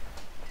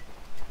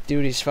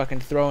 Dude, he's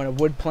fucking throwing a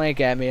wood plank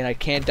at me and I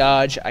can't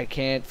dodge, I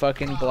can't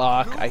fucking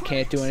block, I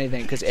can't do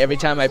anything. Because every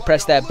time I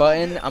press that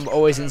button, I'm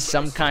always in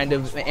some kind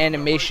of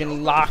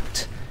animation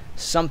locked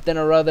something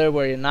or other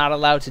where you're not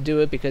allowed to do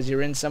it because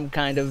you're in some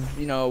kind of,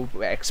 you know,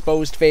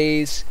 exposed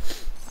phase.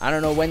 I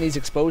don't know when these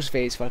exposed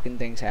phase fucking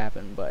things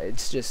happen, but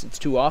it's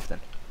too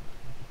often.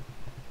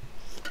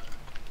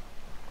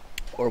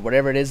 Or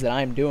whatever it is that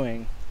I'm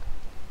doing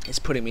is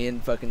putting me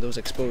in fucking those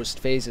exposed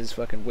phases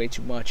fucking way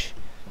too much.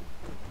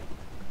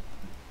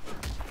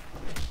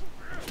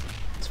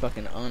 It's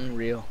fucking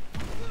unreal.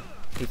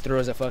 He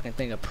throws a fucking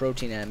thing of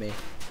protein at me,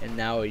 and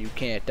now you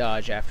can't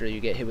dodge after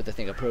you get hit with the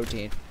thing of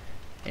protein.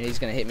 And he's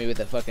gonna hit me with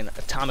a fucking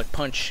atomic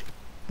punch,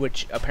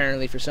 which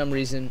apparently for some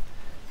reason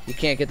you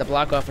can't get the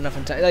block off enough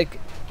in time. Like,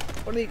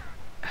 what do you...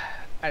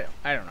 I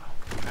don't know.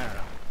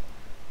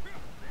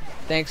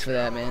 Thanks for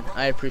that, man.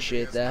 I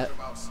appreciate that.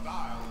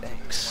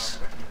 Thanks.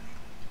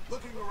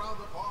 Looking around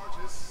the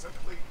barge is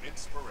simply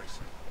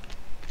inspiration.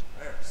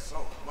 There's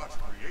so much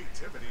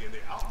creativity in the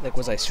outfits. Like,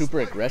 was I super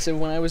aggressive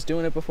when I was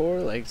doing it before?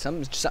 Like,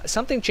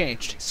 something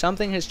changed.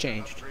 Something has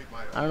changed.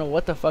 I don't know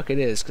what the fuck it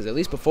is, because at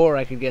least before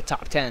I could get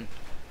top 10.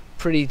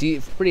 Pretty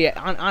deep,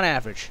 on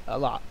average, a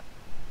lot.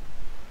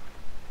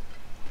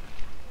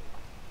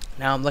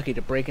 Now I'm lucky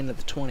to break into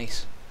the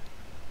 20s.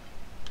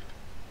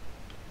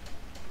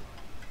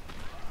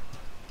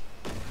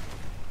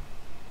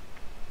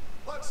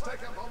 Let's take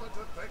a moment to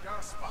thank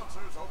our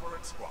sponsors over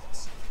at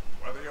Squats.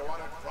 Whether you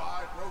want it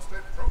fried,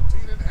 roasted,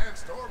 protein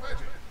enhanced, or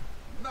veggie,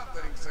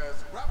 Nothing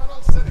says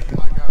Capital City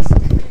like a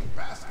steaming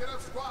basket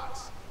of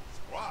squats.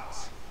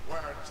 Squats,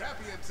 where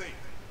champions eat.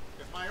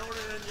 Is my order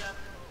in yet?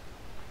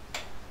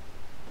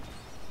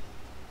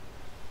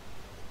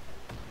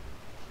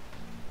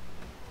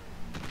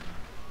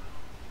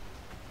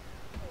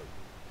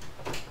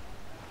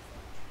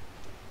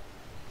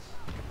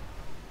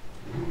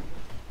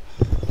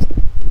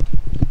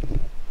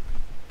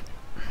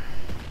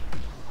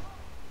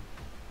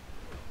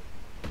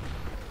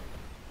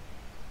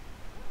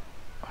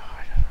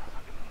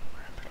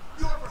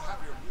 You ever have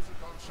your music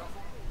on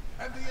shuffle?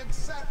 And the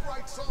exact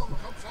right song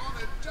comes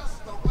on at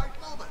just the right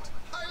moment.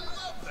 I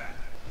love that.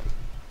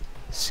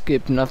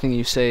 Skip, nothing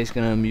you say is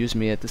going to amuse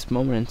me at this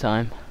moment in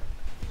time.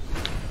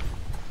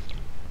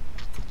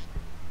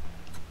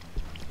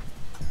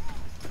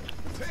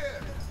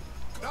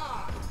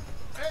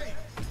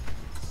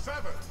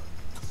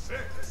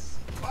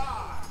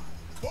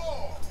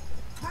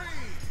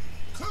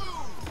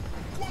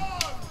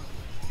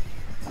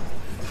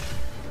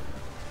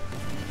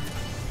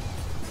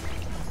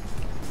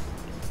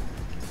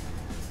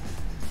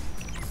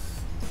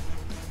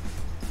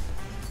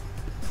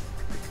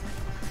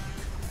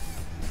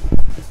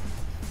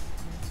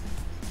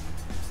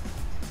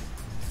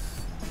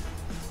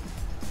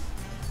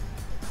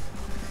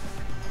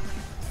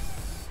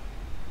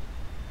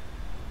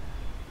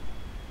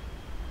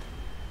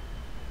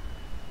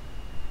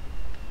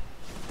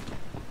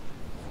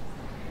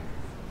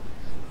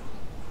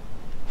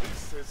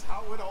 Is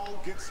how it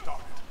all gets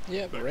started.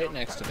 Yeah, but right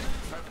next to me.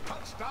 Have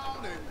touched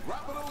down in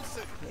Capital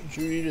City. What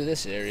drew you to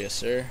this area,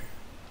 sir?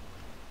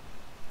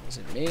 Was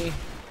it me?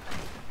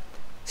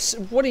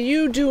 What are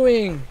you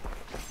doing?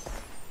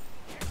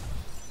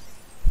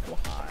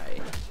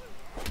 Why?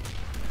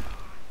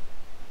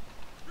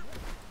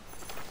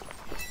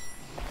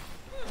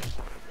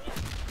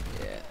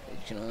 Yeah, you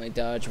can only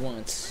dodge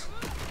once.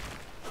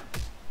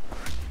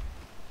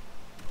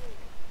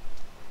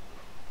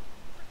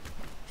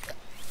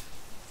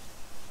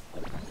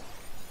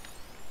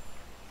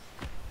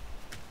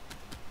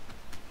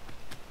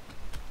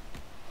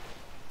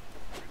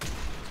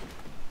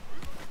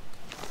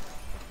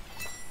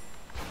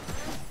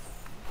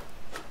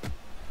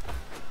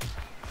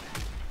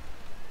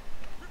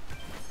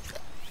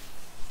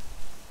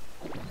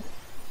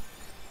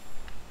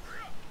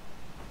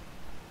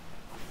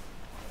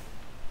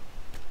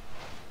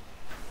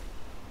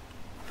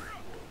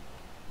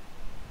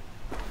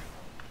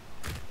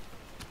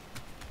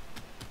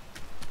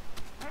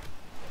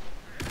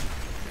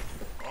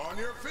 On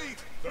your feet,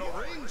 the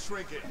ring's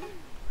shrinking.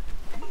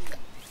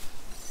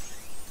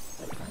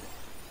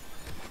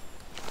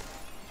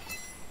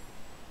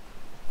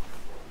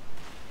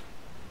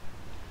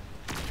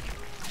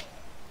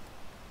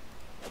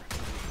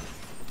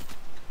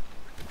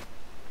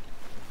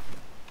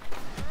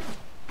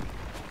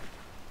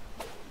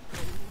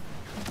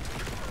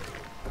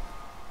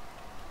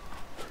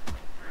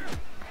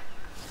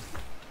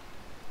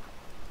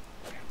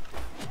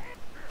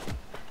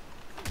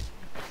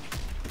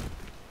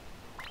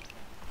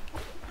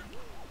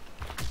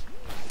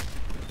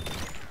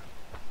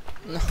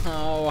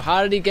 No,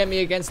 how did he get me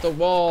against the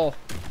wall?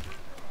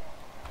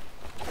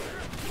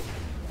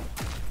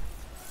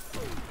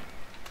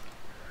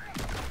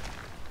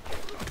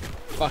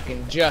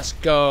 Fucking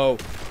just go.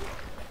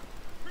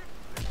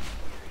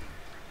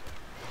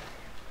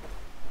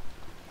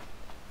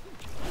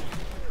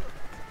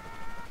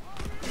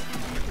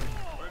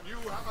 When you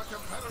have a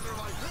competitor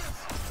like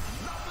this,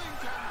 nothing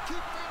can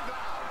keep them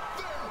down.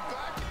 They're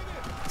back in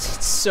it.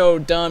 It's so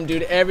dumb,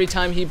 dude. Every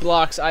time he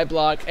blocks, I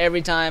block.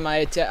 Every time I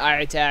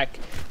attack,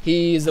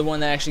 he's the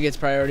one that actually gets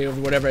priority over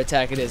whatever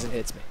attack it is and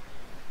hits me.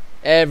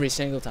 Every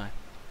single time.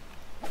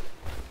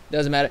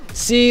 Doesn't matter.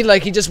 See,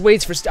 like, he just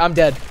waits for... I'm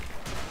dead.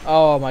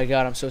 Oh my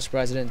god, I'm so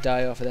surprised I didn't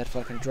die off of that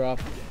fucking drop.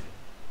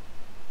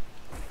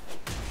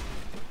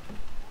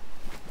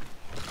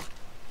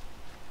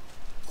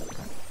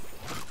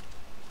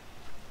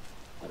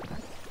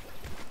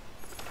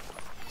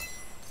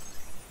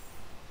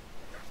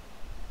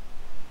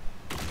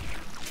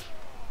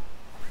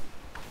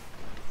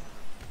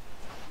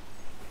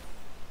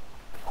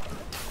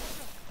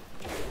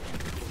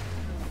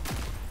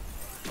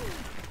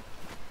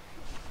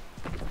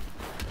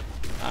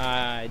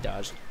 I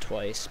dodged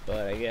twice,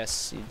 but I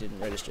guess you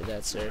didn't register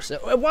that, sir. So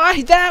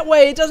why that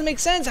way? It doesn't make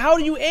sense. How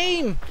do you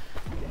aim?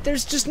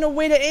 There's just no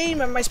way to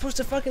aim. Am I supposed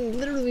to fucking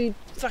literally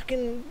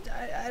fucking...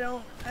 I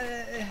don't...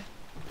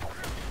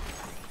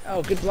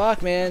 Oh, good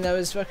block, man. That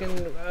was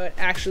fucking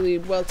actually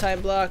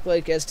well-timed block,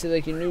 like, as to,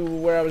 like, you knew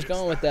where I was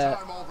going with that.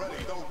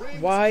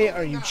 Why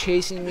are you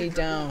chasing me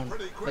down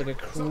like a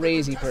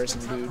crazy person,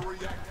 dude?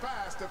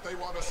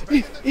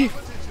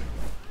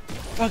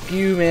 Fuck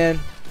you, man.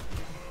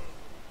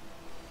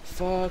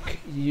 Fuck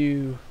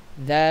you.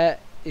 That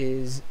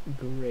is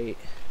great.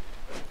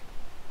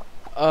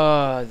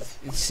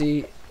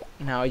 See,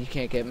 now you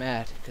can't get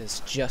mad because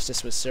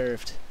justice was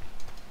served.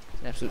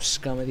 An absolute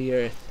scum of the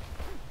earth.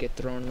 Get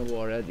thrown in the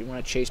water. You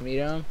want to chase me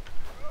down?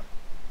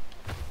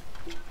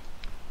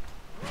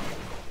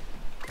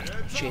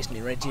 Chased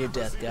me right to your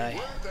death, guy.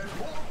 Word that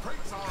more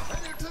crates are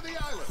headed to the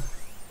island.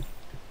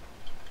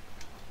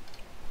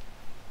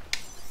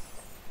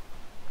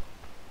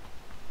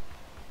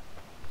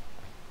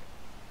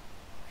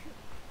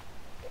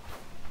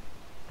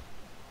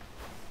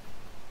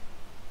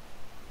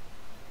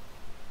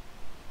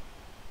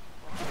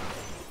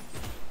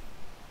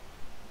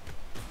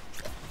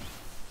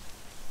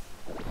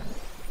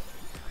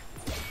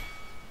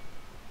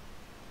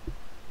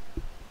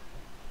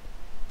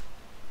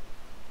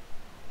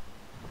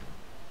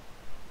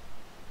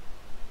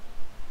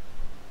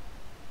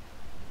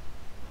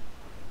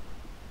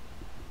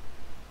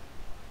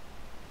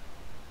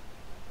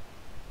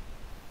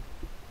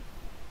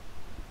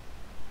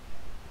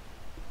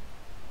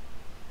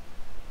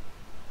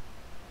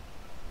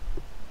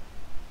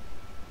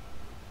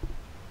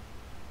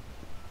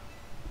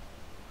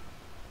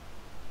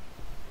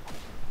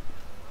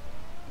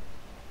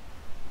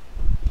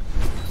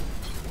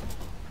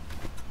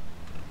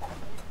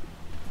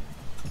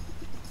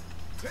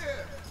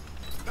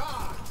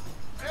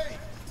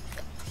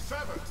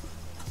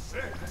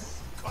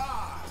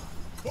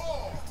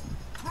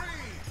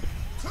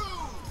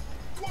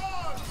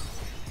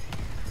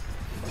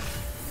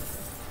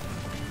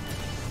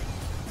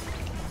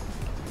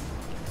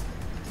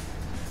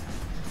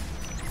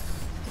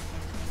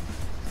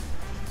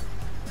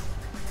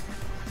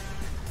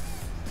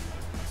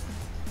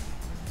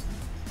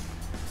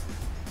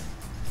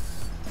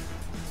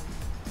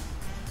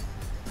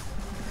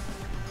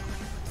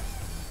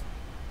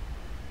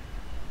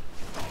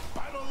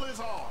 Is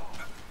on.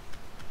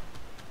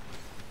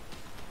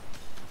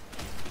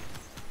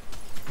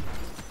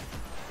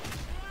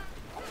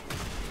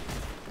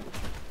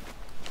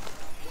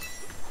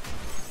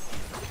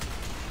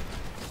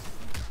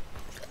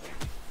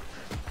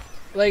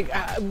 Like,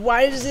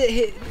 why does it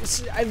hit?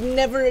 I've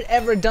never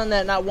ever done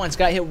that, not once.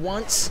 Got hit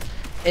once,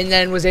 and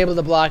then was able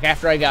to block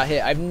after I got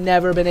hit. I've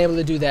never been able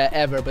to do that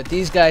ever, but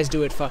these guys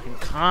do it fucking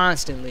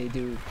constantly,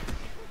 dude.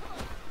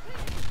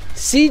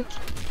 See?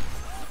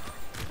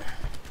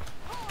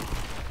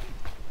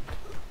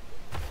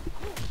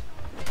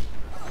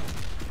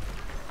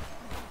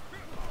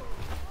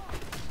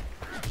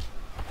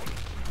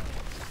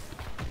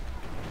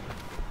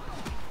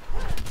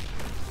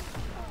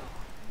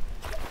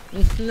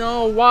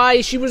 No,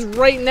 why? She was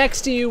right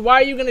next to you. Why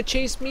are you gonna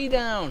chase me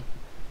down?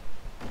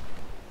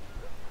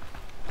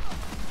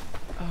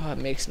 Oh, it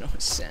makes no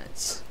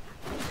sense.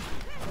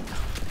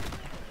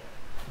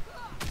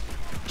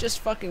 Just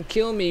fucking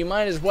kill me. You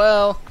might as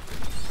well.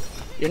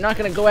 You're not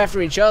gonna go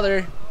after each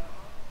other.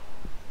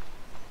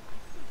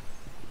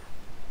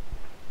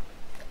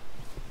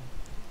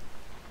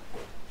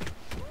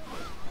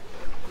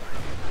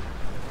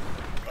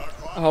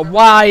 Oh,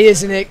 why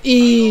isn't it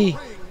E?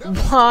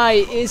 Why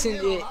isn't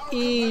it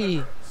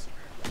E?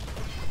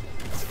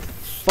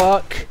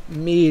 Fuck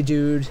me,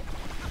 dude.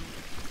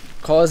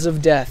 Cause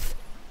of death.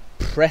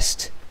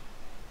 Pressed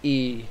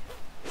E.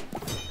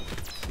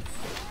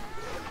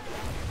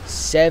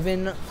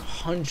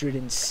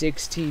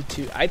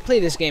 762. I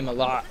play this game a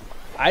lot.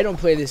 I don't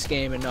play this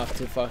game enough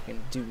to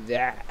fucking do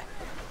that.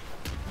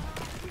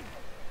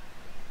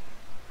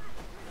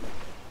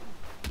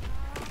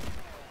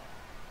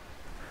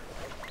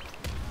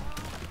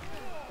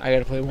 I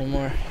gotta play one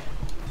more.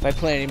 If I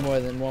play any more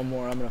than one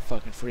more, I'm gonna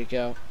fucking freak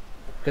out.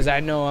 Because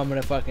I know I'm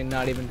gonna fucking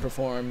not even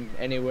perform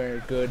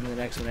anywhere good in the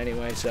next one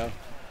anyway, so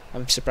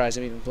I'm surprised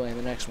I'm even playing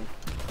the next one.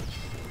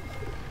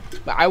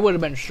 But I would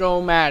have been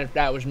so mad if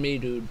that was me,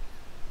 dude.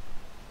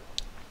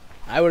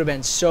 I would have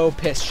been so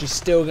pissed. She's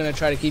still gonna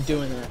try to keep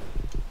doing that.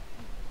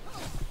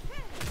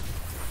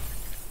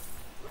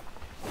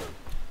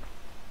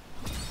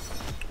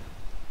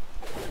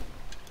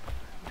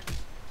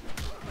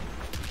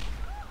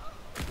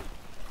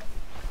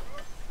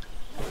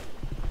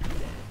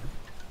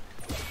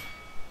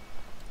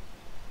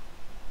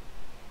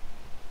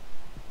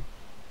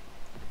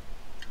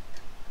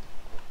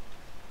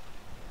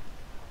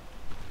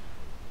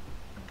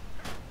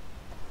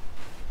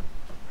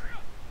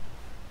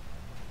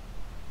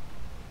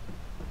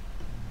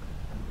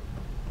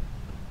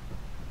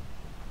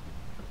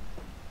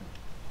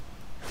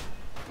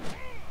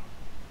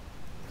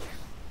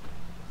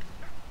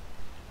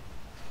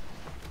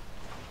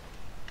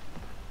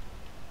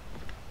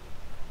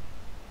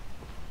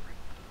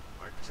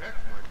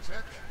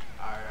 Check.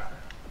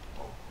 Oh,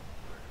 you're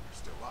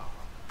still up.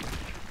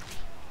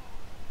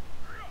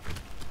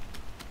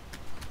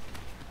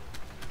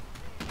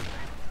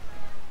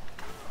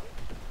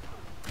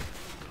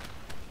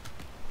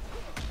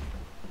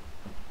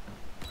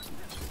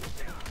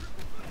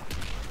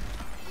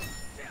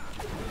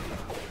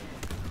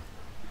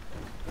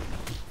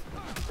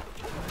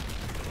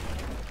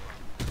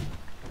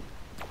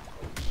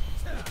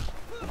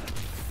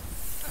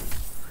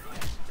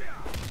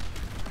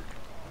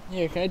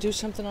 Here, can I do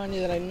something on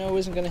you that I know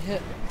isn't gonna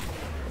hit?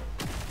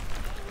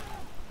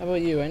 How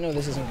about you? I know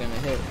this isn't gonna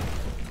hit.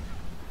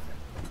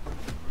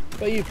 How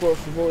about you, por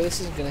favor?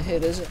 This isn't gonna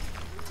hit, is it?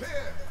 10,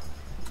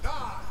 9,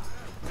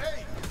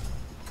 8,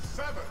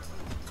 7,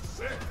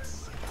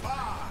 6,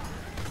 5,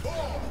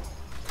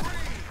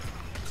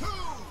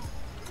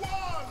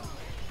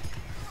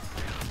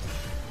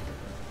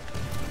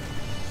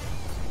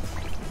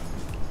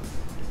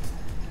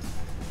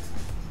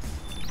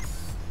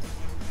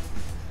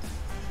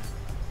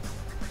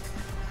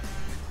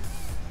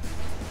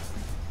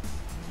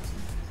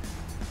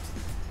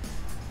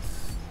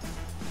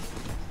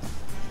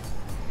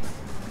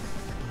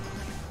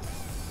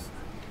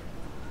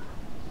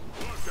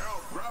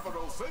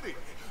 city.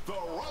 The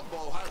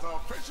Rumble has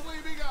officially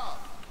begun.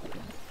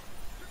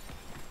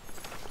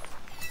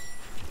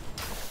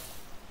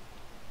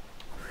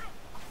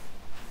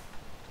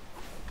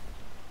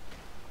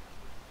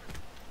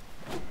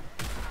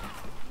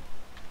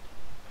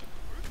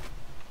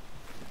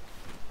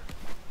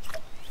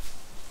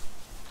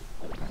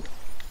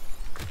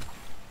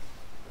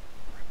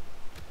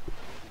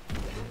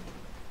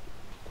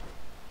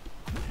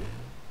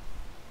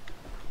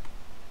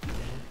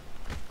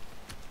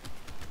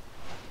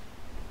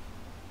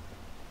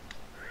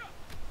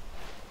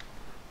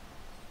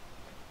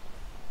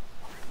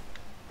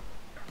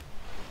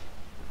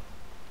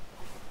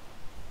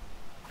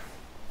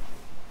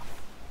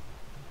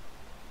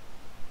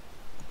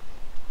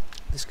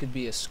 This could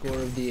be a score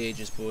of the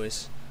ages,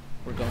 boys.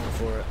 We're going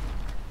for it.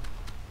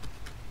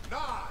 9,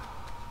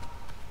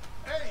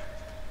 8,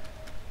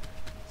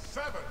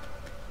 7,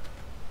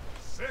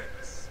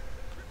 6,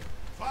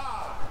 5,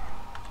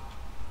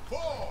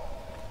 4,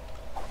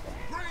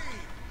 3,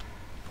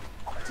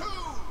 2,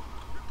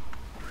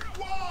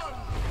 1.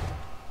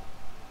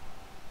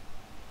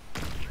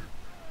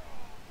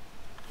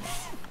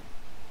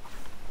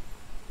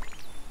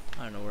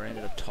 I don't know where I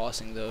ended up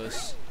tossing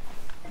those.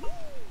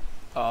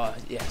 Oh,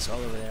 yeah, it's all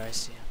over there. I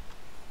see.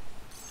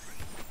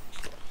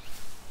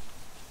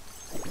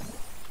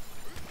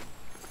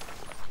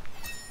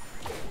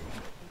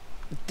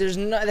 There's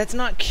no. That's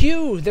not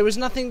Q. There was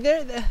nothing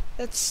there.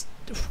 That's.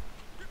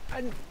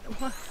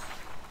 What?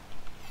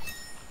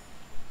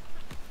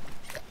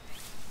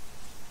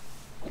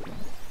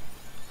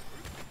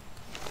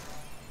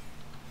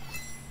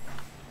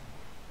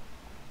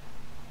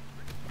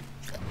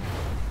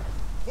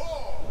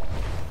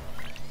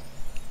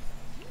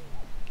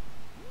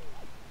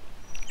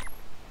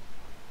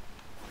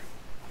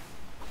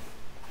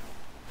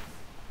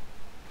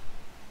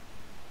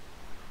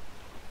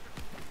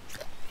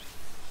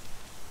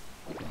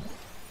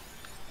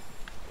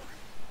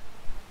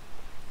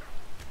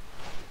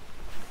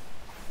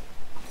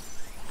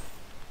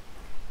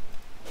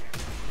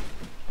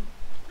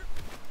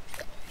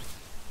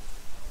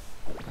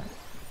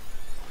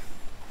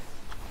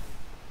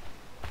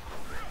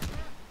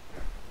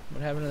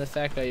 What happened to the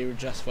fat guy you were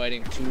just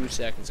fighting 2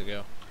 seconds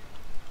ago?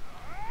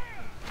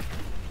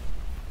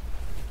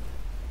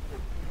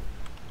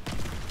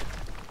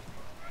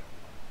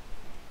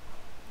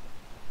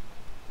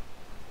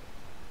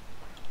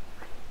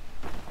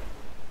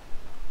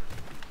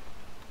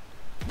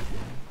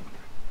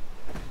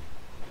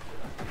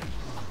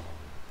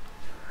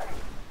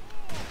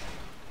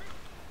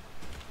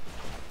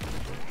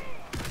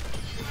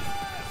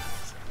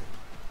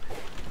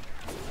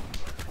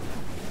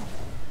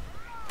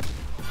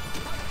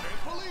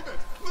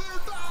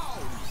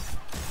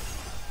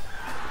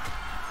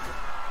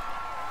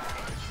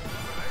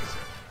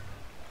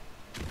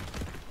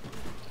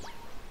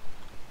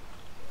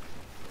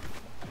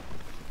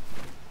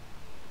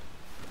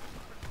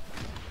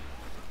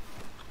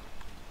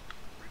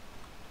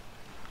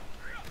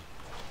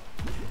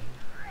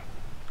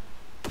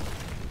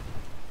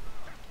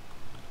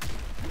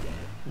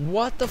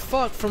 What the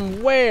fuck?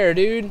 From where,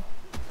 dude?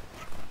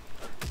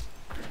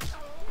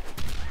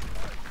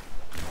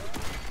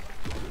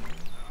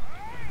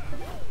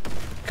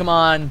 Come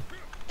on.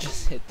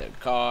 Just hit the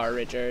car,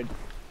 Richard.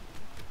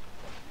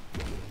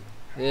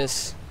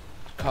 This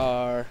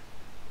car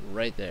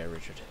right there,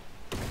 Richard.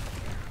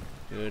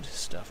 Good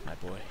stuff, my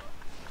boy.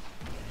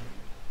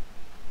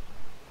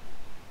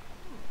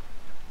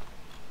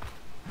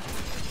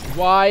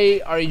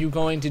 Why are you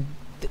going to...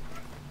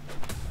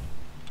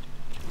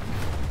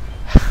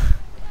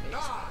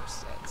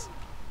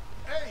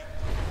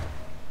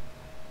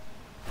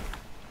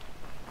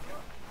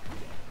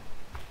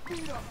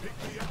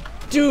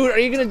 Dude, are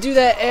you gonna do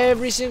that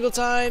every single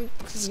time?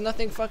 Because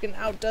nothing fucking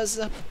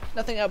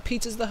nothing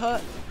outpizzas the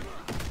hut.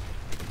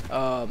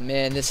 Oh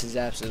man, this is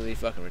absolutely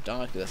fucking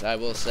ridiculous, I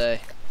will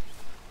say.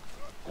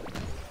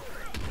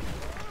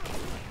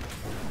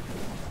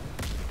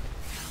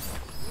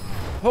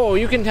 Oh,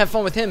 you can have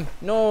fun with him.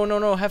 No, no,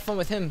 no, have fun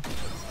with him.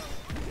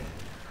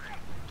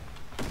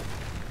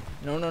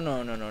 No, no,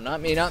 no, no, no, not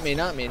me, not me,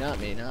 not me, not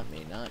me, not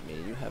me, not me.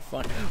 You have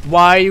fun.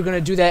 Why are you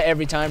gonna do that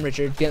every time,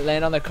 Richard?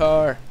 Land on the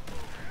car.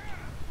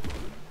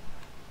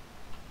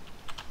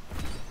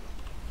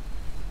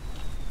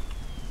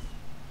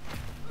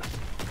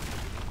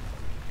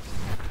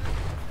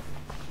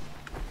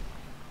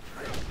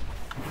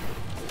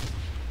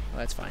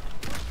 That's fine.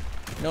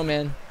 No,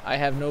 man. I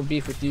have no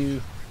beef with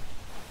you.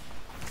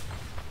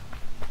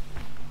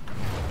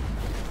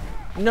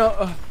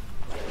 No.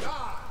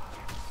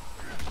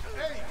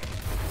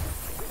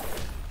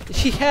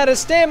 He had a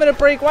stamina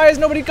break. Why is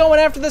nobody going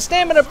after the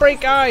stamina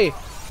break guy?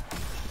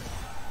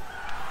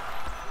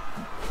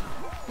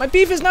 My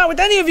beef is not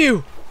with any of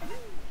you.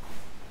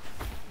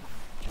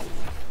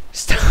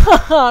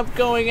 Stop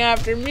going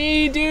after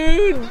me,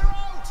 dude.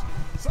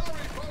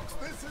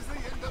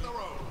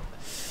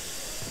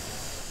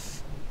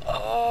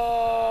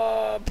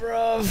 Oh,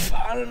 bruv,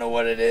 I don't know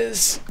what it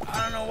is.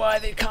 I don't know why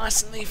they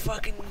constantly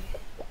fucking...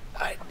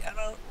 I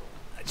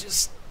I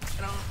just,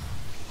 you know,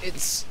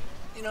 it's,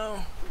 you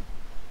know,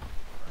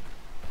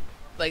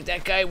 like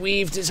that guy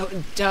weaved his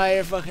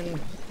entire fucking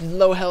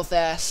low health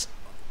ass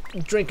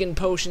drinking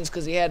potions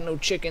because he had no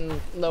chicken,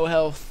 low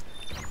health.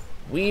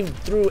 Weaved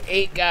through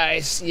 8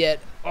 guys, yet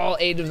all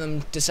 8 of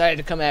them decided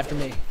to come after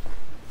me.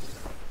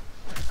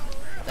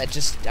 That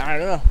just, I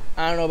don't know.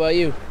 I don't know about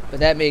you, but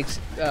that makes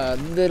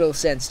little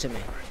sense to me.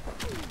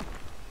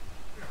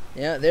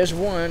 Yeah, there's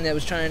one that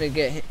was trying to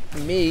get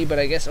me, but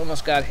I guess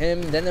almost got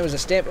him. Then there was a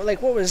stamp. Like,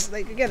 what was,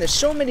 like, again, there's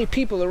so many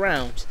people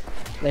around.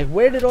 Like,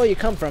 where did all you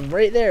come from?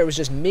 Right there, it was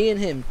just me and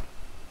him.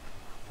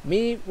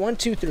 Me, 1,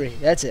 2, 3.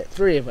 That's it.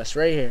 3 of us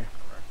right here.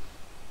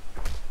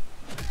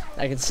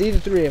 I can see the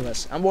 3 of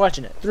us. I'm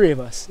watching it. 3 of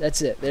us.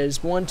 That's it.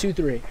 There's 1, 2,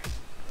 3.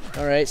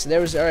 Alright, so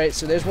there was, alright,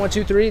 so there's 1,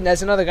 2, 3, and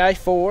that's another guy,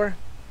 4.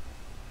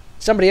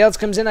 Somebody else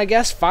comes in, I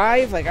guess,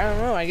 5. Like, I don't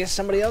know. I guess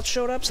somebody else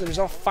showed up, so there's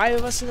all 5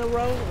 of us in a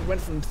row. It went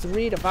from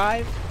 3 to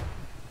 5.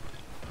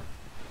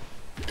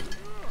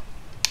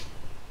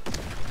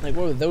 Like,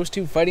 what were those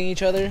 2 fighting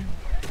each other?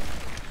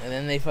 And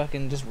then they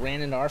fucking just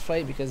ran into our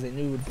fight because they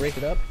knew we would break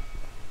it up.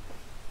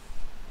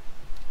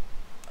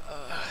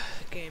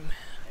 The game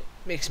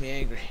makes me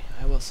angry.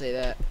 I will say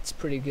that. It's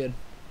pretty good.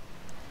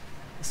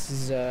 This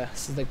is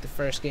like the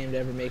first game to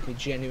ever make me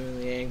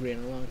genuinely angry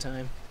in a long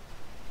time.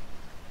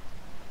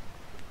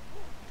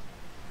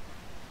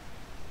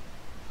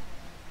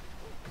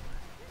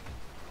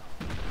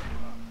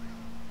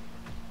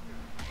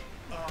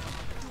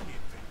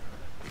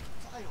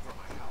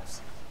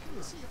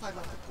 See if I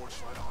left the porch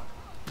light on.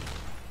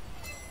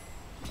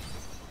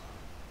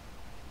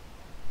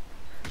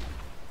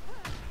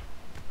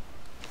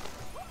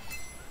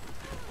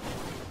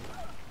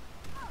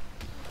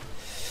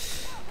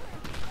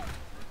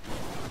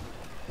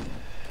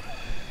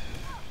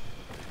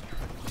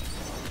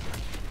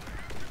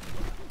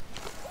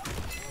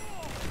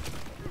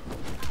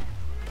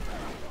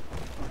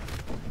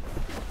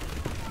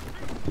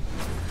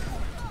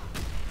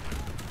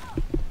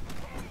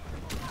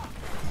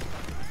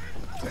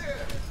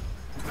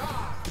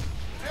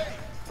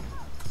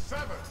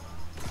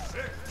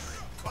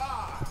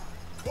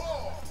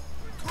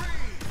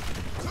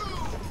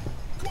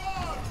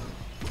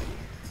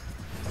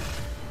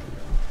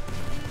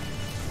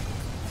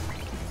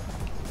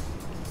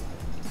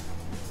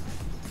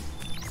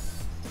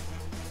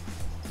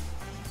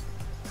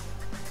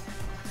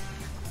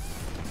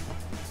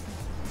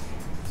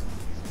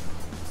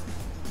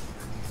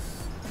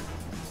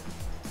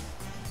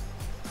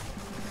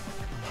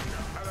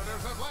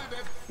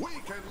 We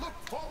can look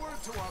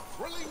forward to a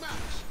thrilling match.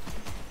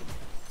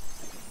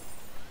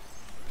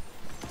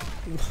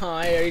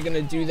 Why are you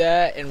gonna do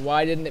that, and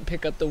why didn't it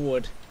pick up the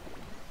wood?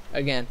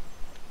 Again,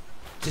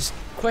 just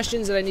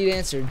questions that I need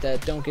answered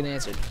that don't get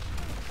answered.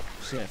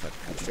 She's gonna fucking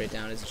come straight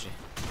down, isn't she?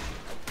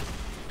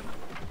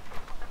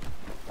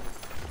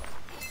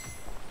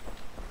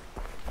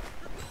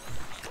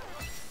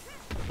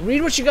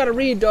 Read what you gotta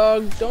read,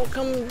 dog. Don't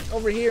come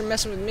over here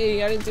messing with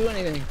me. I didn't do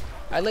anything.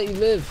 I let you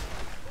live.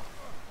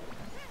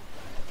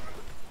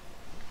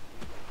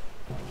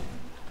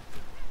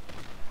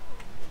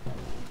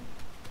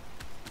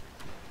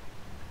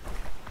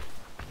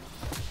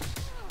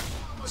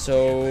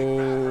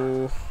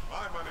 So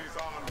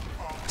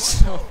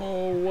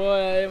what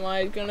am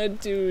I gonna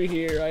do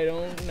here? I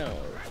don't know.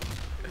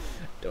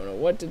 Don't know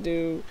what to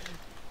do.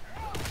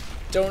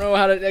 Don't know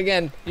how to,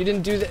 again, you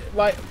didn't do that.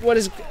 Why, what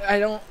is, I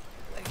don't,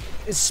 like,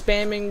 is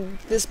spamming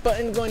this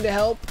button going to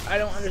help? I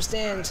don't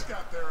understand.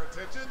 Got their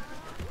attention.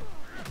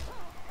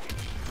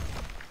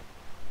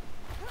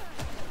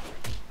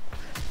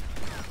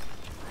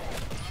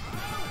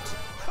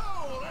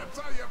 Oh, that's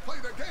how you play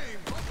the game.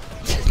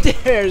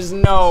 There's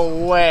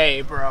no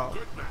way, bro.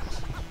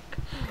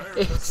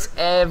 It's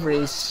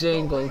every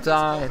single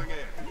time.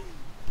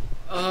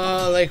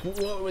 Like,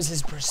 what was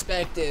his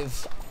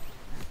perspective?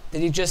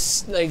 Did he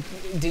just, like,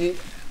 did he,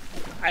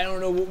 I don't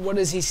know, what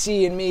does he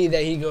see in me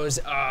that he goes,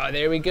 ah,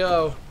 there we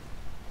go.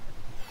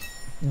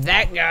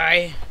 That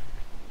guy.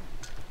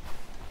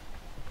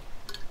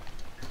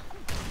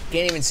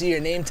 Can't even see your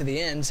name to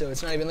the end, so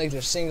it's not even like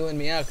they're singling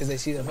me out because they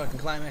see the fucking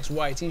climax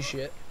YT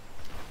shit.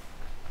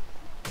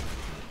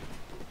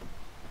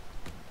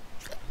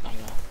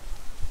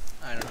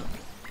 I don't know.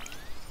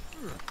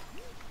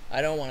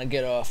 I don't want to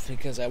get off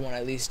because I want to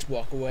at least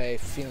walk away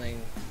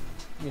feeling,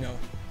 you know,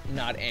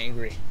 not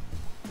angry.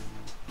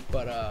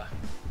 But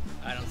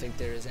I don't think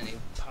there is any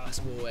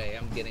possible way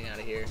I'm getting out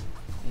of here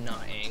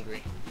not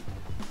angry.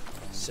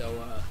 So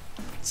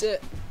that's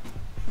it.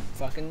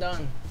 Fucking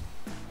done.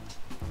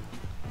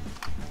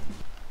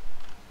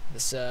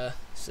 This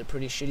is a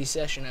pretty shitty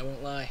session, I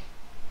won't lie.